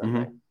happen on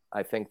Sunday.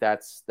 I think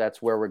that's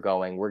where we're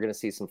going. We're going to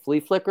see some flea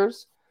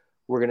flickers.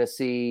 We're going to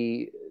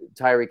see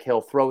Tyreek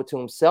Hill throw it to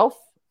himself.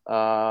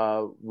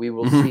 We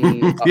will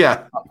see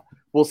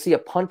we'll see a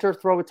punter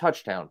throw a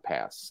touchdown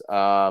pass.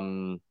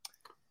 I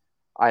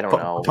don't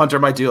know. A punter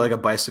might do like a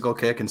bicycle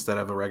kick instead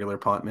of a regular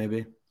punt,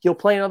 maybe. He'll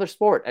play another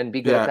sport and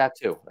be good at that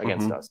too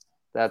against us.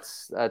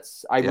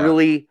 I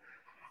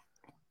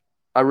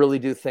really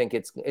do think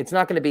it's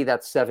not going to be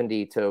that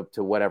 70 to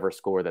whatever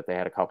score that they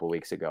had a couple of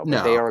weeks ago,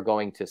 but they are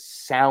going to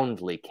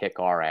soundly kick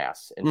our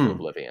ass into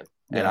oblivion.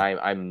 And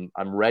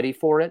I'm ready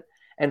for it.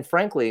 And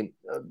frankly,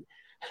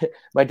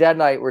 my dad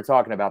and I were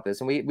talking about this,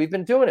 and we've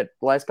been doing it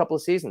the last couple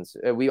of seasons.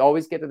 We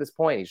always get to this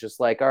point. He's just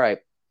like, all right,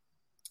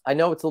 I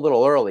know it's a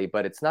little early,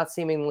 but it's not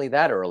seemingly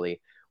that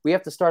early. We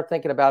have to start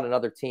thinking about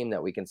another team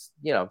that we can,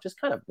 just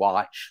kind of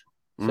watch.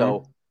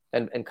 So,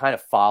 and kind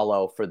of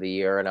follow for the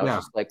year. And I was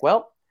just like,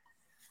 well,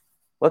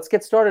 let's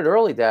get started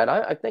early, Dad.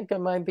 I think I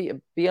might be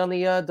on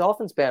the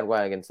Dolphins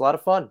bandwagon. It's a lot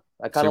of fun.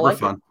 I kind of like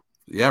fun.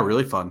 It. Yeah,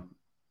 really fun.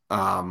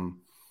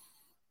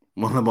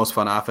 One of the most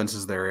fun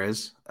offenses there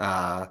is.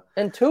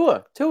 And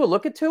Tua,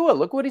 look at Tua.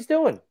 Look what he's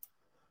doing.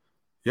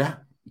 Yeah.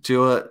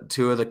 Tua,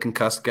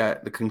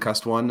 the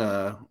concussed one,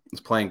 is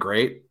playing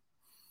great.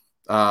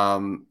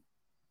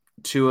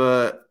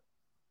 Tua,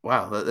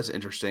 wow, that's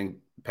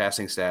interesting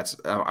passing stats.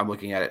 I'm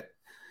looking at it.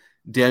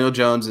 Daniel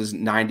Jones is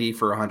 90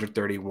 for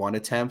 131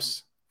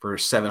 attempts for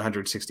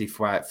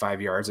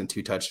 765 yards and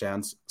 2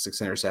 touchdowns, 6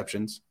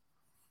 interceptions.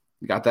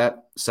 You got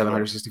that?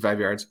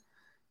 765 yards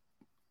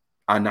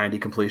on 90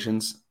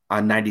 completions.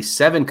 On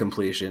 97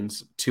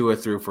 completions, Tua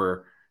threw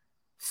for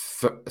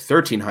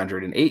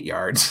 1,308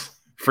 yards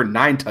for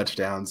 9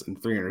 touchdowns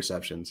and 3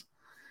 interceptions.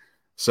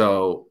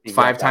 So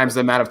 5 times the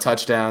amount of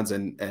touchdowns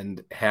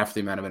and half the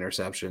amount of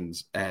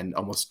interceptions and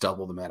almost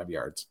double the amount of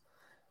yards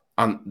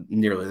on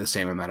nearly the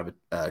same amount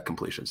of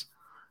completions.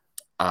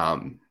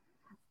 Our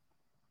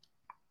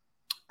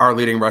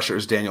leading rusher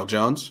is Daniel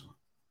Jones,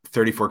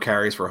 34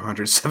 carries for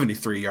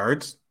 173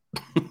 yards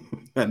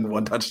and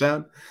 1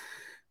 touchdown.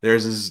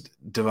 There's his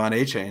Devon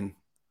Achane.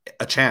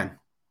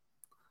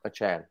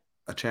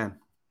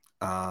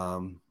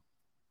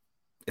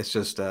 It's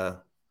just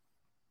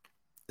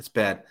it's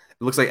bad.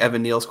 It looks like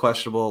Evan Neal's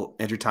questionable.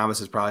 Andrew Thomas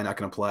is probably not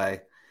going to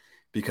play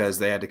because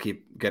they had to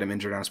get him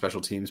injured on a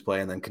special teams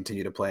play and then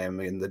continue to play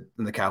him in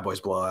the Cowboys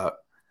blowout.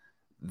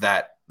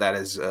 That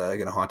is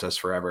going to haunt us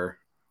forever.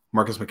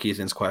 Marcus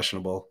McKeithen's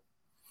questionable.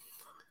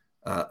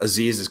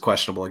 Aziz is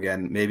questionable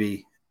again.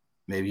 Maybe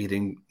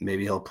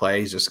he'll play.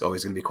 He's just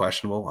always going to be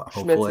questionable.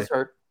 Hopefully, Schmitz is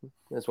hurt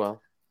as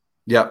well.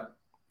 Yep.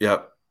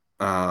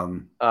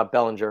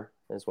 Bellinger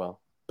as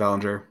well.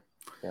 Yeah.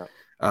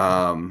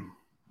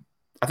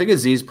 I think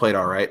Aziz played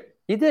all right.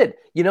 He did.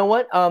 You know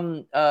what?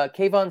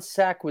 Kayvon's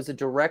sack was a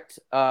direct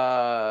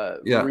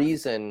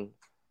reason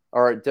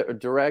or a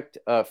direct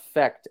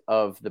effect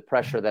of the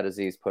pressure that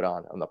Aziz put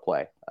on the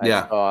play. I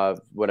saw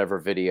whatever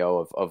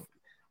video of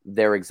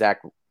their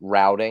exact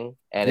routing,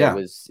 and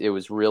it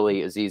was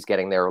really Aziz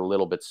getting there a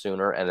little bit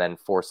sooner and then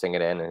forcing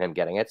it in and him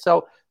getting it.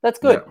 So that's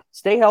good. Yeah.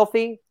 Stay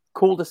healthy.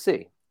 Cool to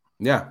see.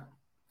 Yeah.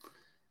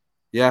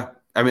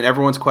 I mean,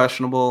 everyone's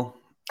questionable.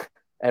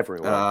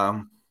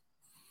 Everyone.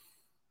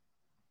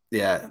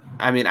 Yeah.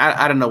 I mean,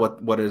 I don't know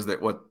what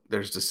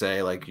there's to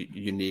say like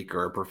unique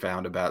or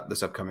profound about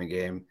this upcoming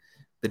game.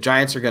 The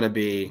Giants are going to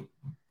be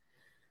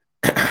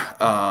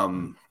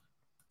 1-5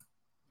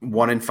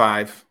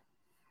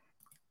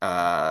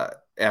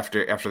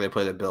 after they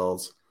play the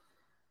Bills.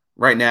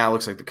 Right now, it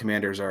looks like the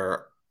Commanders are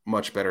a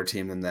much better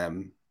team than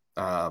them,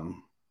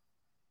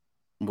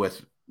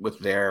 with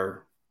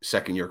their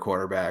second-year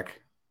quarterback.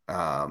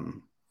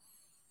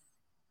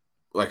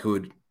 Like who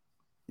would,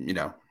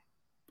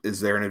 is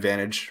there an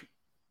advantage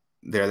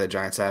there that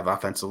Giants have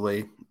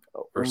offensively?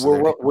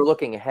 We're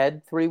looking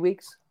ahead 3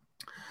 weeks.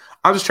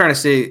 I was trying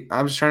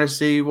to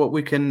see what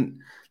we can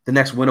the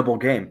next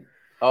winnable game.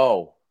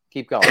 Oh,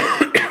 keep going.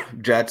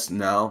 Jets,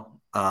 no.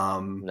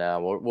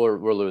 No,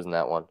 we're losing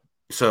that one.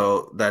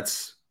 So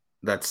that's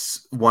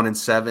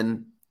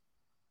 1-7.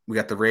 We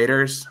got the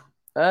Raiders.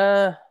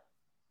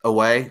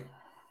 Away.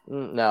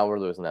 No, we're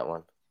losing that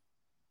one.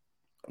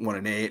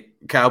 1-8.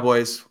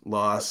 Cowboys,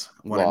 loss.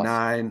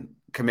 1-9.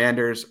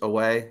 Commanders,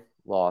 away.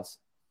 Loss.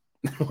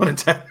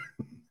 1-10.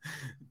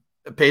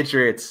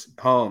 Patriots,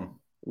 home.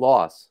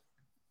 Loss.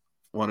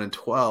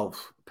 1-12.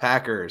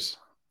 Packers.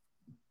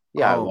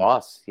 Yeah, home.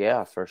 Loss.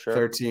 Yeah, for sure.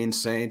 13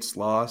 Saints,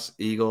 loss.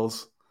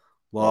 Eagles,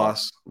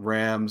 loss.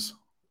 Rams,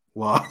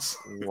 loss.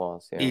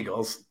 Loss. Yeah.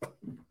 Eagles,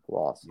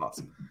 loss.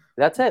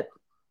 That's it.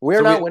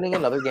 We're not winning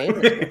another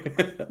game this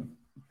year.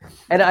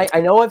 And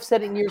I know I've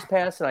said it in years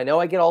past, and I know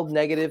I get all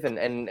negative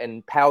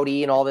and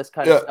pouty and all this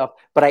kind of stuff,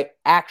 but I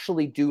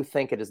actually do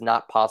think it is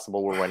not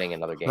possible we're winning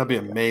another game. That'd be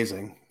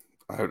amazing.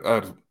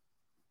 I'd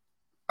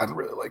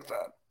really like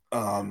that.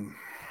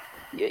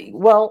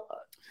 Well,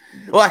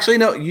 Well, actually,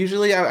 no.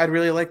 Usually, I'd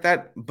really like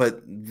that,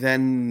 but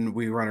then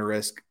we run a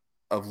risk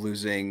of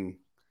losing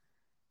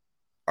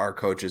our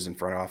coaches in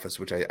front office,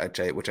 which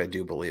I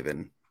do believe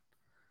in.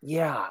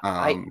 yeah,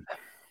 Um,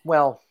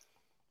 well,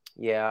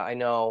 yeah, I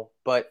know,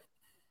 but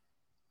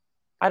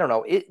I don't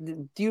know.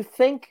 Do you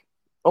think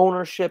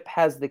ownership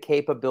has the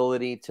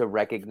capability to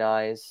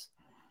recognize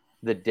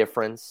the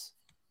difference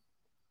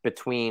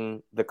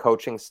between the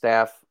coaching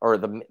staff or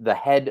the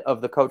head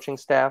of the coaching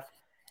staff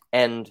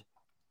and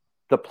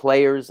the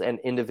players and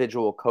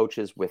individual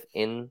coaches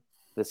within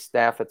the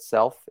staff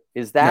itself?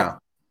 Is that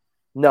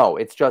no, no?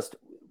 It's just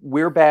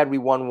we're bad. We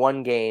won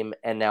one game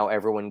and now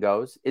everyone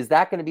goes. Is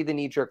that going to be the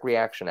knee jerk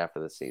reaction after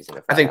the season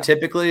if I that think happens?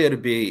 typically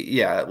it'd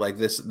be like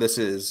this. This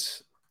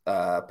is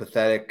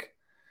pathetic.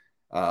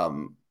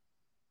 Um,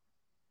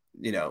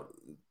 you know,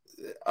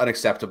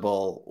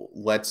 unacceptable.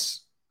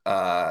 Let's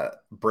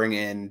bring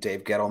in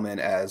Dave Gettleman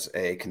as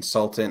a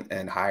consultant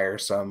and hire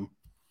some,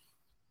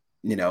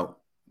 you know,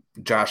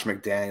 Josh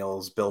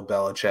McDaniels, Bill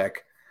Belichick,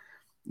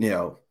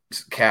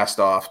 cast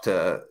off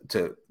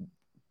to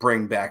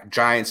bring back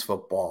Giants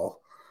football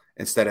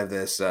instead of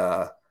this,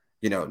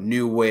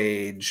 new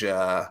wage,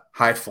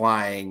 high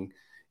flying.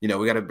 We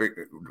got to be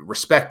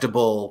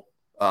respectable,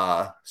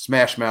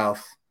 smash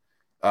mouth,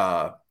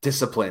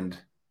 disciplined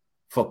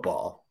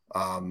football,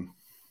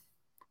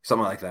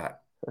 something like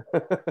that.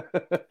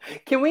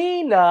 Can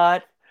we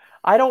not?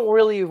 I don't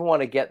really even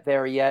want to get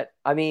there yet.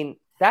 I mean,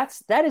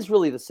 that is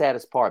really the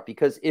saddest part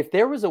because if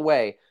there was a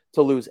way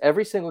to lose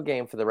every single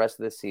game for the rest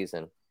of this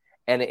season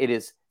and it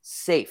is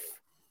safe,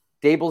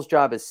 Dable's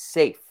job is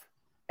safe,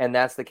 and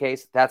that's the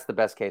case, that's the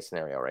best case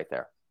scenario right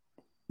there.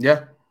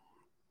 Yeah,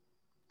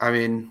 I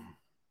mean,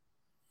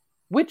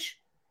 Which,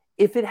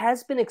 if it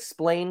has been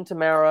explained to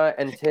Mara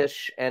and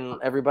Tish and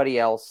everybody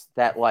else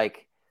that,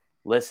 like,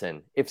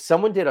 listen, if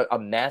someone did a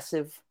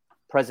massive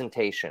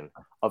presentation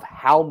of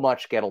how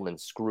much Gettleman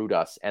screwed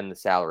us and the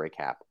salary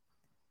cap,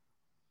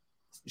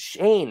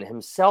 Shane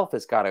himself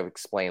has got to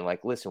explain,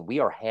 like, listen, we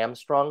are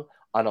hamstrung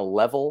on a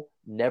level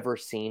never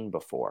seen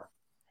before.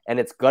 And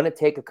it's going to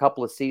take a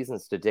couple of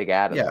seasons to dig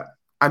out of yeah. them.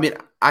 I mean,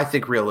 I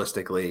think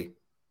realistically,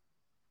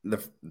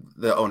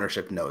 the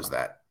ownership knows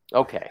that.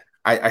 Okay.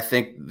 I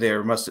think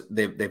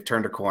they've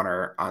turned a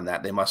corner on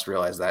that. They must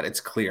realize that it's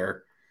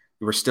clear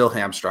we're still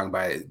hamstrung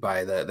by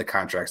the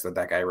contracts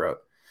that guy wrote.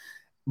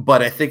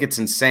 But I think it's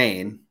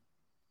insane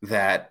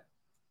that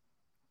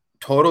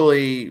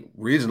totally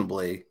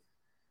reasonably,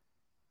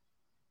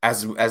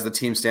 as the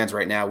team stands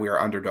right now, we are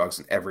underdogs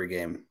in every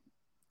game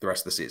the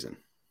rest of the season.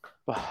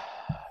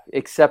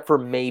 Except for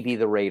maybe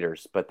the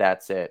Raiders, but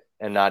that's it.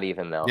 And not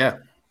even though. Yeah.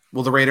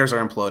 Well, the Raiders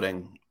are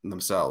imploding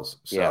themselves.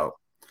 So, yeah.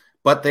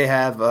 But they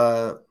have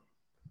a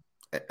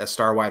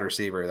star wide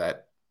receiver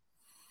that,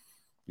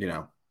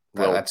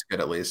 that's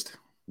good at least.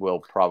 We'll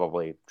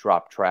probably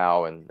drop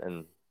trow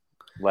and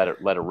let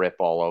it rip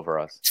all over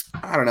us.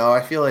 I don't know.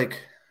 I feel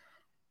like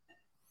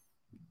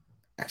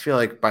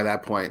by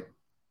that point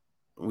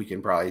we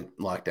can probably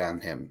lock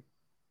down him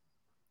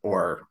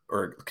or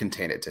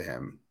contain it to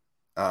him.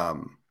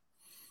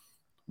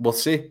 We'll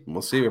see.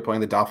 We're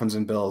playing the Dolphins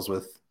and Bills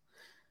with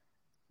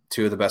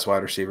two of the best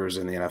wide receivers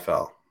in the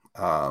NFL.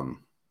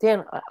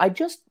 Dan, I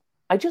just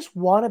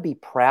want to be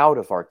proud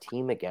of our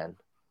team again.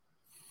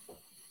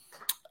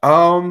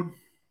 I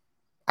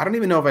don't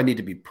even know if I need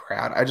to be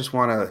proud. I just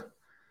want to.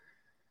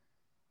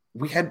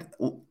 We had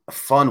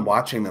fun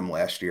watching them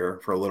last year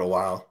for a little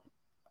while.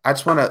 I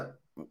just want to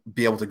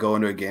be able to go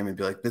into a game and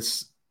be like,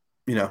 this,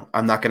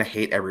 I'm not going to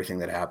hate everything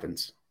that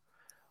happens.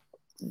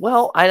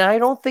 Well, and I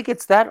don't think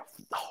it's that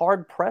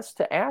hard pressed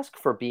to ask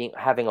for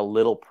having a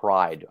little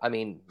pride. I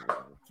mean,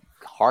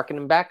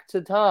 harkening back to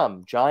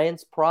Tom,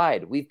 Giants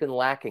pride. We've been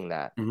lacking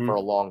that for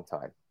a long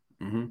time.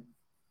 Mm-hmm.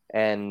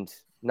 And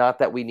not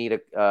that we need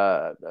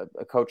a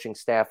coaching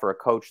staff or a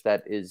coach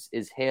that is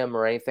him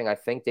or anything. I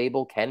think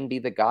Dable can be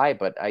the guy,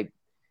 but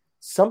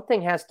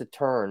something has to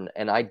turn,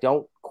 and I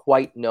don't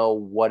quite know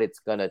what it's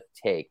going to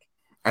take.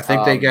 I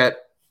think they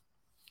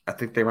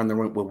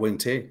run with wing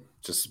T,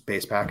 just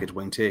base package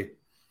wing T.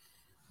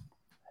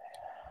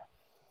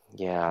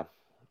 Yeah,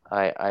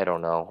 I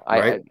don't know.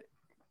 Right?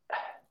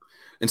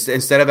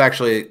 Instead of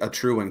actually a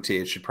true wing T,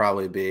 it should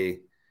probably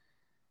be,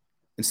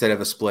 instead of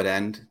a split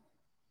end,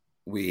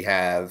 we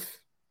have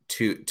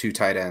two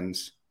tight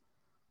ends,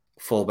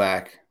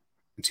 fullback,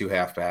 and two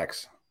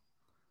halfbacks.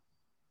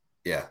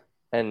 Yeah.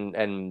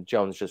 And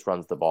Jones just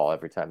runs the ball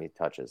every time he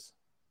touches.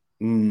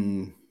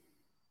 I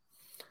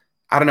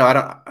don't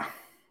know.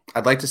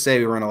 I'd like to say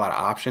we run a lot of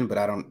option, but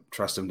I don't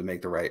trust him to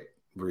make the right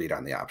read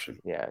on the option.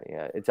 Yeah.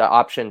 It's an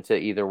option to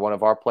either one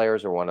of our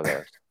players or one of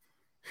theirs.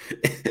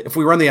 If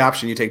we run the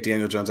option, you take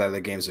Daniel Jones out of the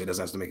game so he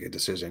doesn't have to make a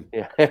decision.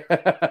 Yeah.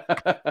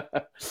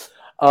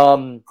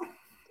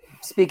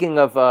 Speaking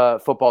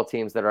of football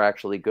teams that are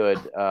actually good,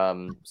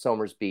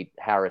 Somers beat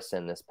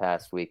Harrison this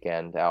past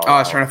weekend. I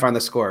was trying to find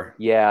the score.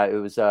 Yeah, it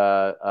was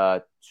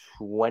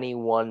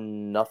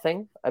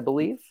 21-0, I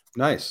believe.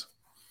 Nice.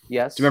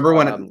 Yes. Do you remember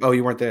when?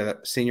 You weren't there.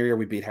 That senior year,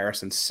 we beat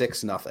Harrison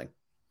 6-0.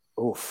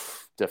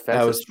 Oof. That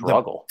defensive was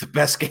struggle. the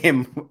best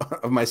game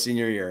of my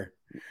senior year.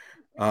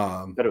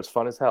 But it was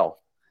fun as hell.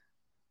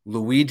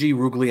 Luigi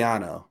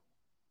Rugliano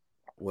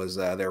was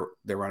their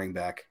running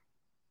back.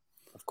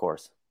 Of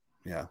course.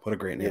 Yeah, what a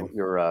great name.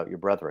 Your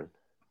brethren.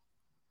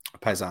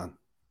 Paisan.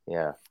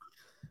 Yeah.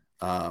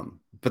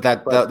 But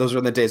those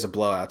were the days of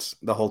blowouts.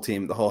 The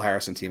whole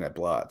Harrison team had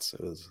blowouts.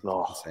 It was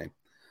insane.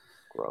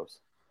 Gross.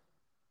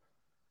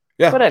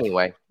 Yeah. But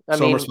anyway,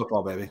 Somers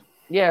football, baby.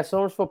 Yeah,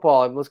 Somers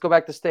football. Let's go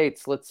back to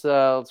states. Let's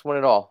win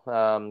it all.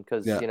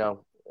 Because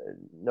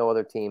no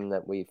other team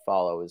that we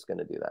follow is going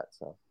to do that.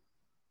 So,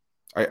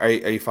 are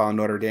you following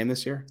Notre Dame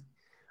this year?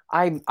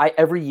 I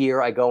every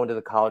year I go into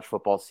the college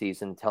football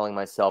season telling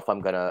myself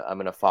I'm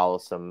gonna follow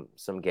some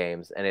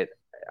games, and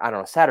I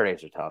don't know,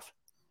 Saturdays are tough.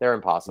 They're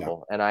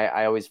impossible, and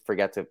I always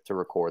forget to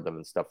record them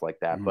and stuff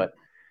like that. Mm-hmm. But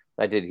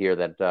I did hear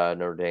that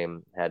Notre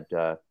Dame had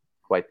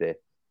quite the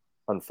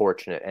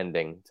unfortunate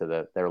ending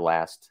to their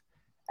last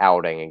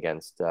outing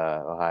against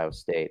Ohio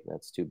State.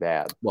 That's too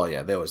bad. Well,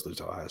 yeah, they always lose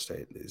to Ohio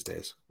State these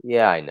days.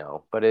 Yeah, I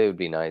know, but it would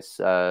be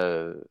nice.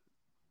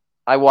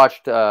 I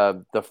watched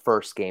the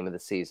first game of the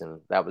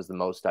season. That was the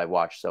most I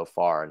watched so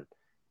far,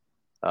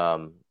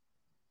 and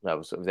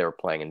they were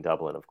playing in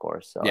Dublin, of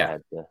course. So I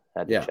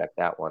had to check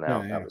that one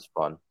out. That was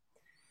fun.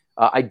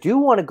 I do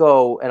want to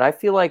go, and I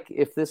feel like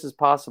if this is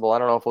possible, I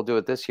don't know if we'll do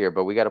it this year,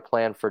 but we got a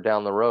plan for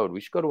down the road. We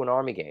should go to an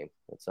Army game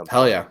at some point.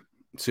 Hell yeah,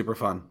 super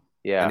fun.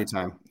 Yeah,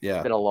 anytime. Yeah,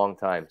 it's been a long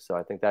time, so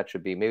I think that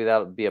should be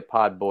that'll be a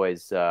Pod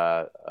Boys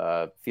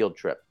field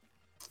trip.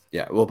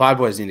 Yeah, well, Pod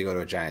Boys need to go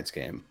to a Giants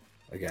game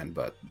again,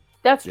 but.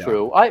 That's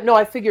true.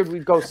 I figured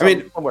we'd go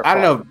somewhere. I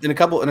don't know. In a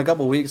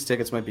couple weeks,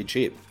 tickets might be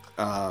cheap.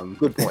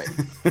 Good point.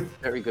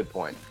 Very good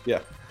point.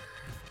 Yeah.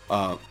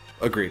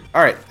 Agreed.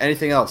 All right.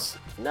 Anything else?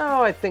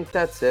 No, I think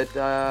that's it.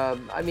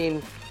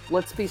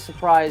 Let's be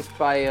surprised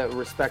by a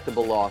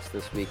respectable loss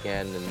this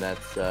weekend, and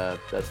that's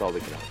all we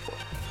can hope for.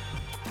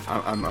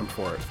 I'm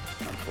for it.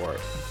 I'm for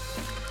it.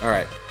 All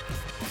right.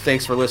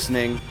 Thanks for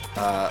listening.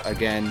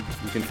 Again,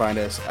 you can find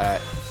us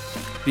at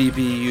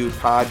BBU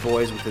Pod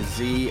Boys with a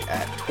Z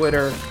at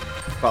Twitter.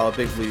 Follow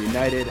Big Blue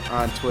United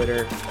on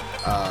Twitter. Give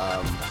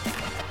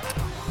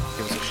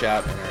us a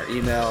shout in our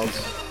emails.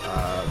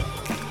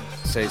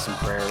 Say some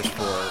prayers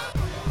for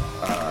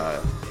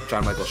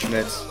John Michael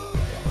Schmitz.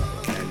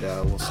 And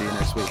we'll see you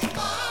next week.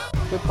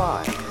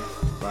 Goodbye.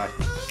 Bye.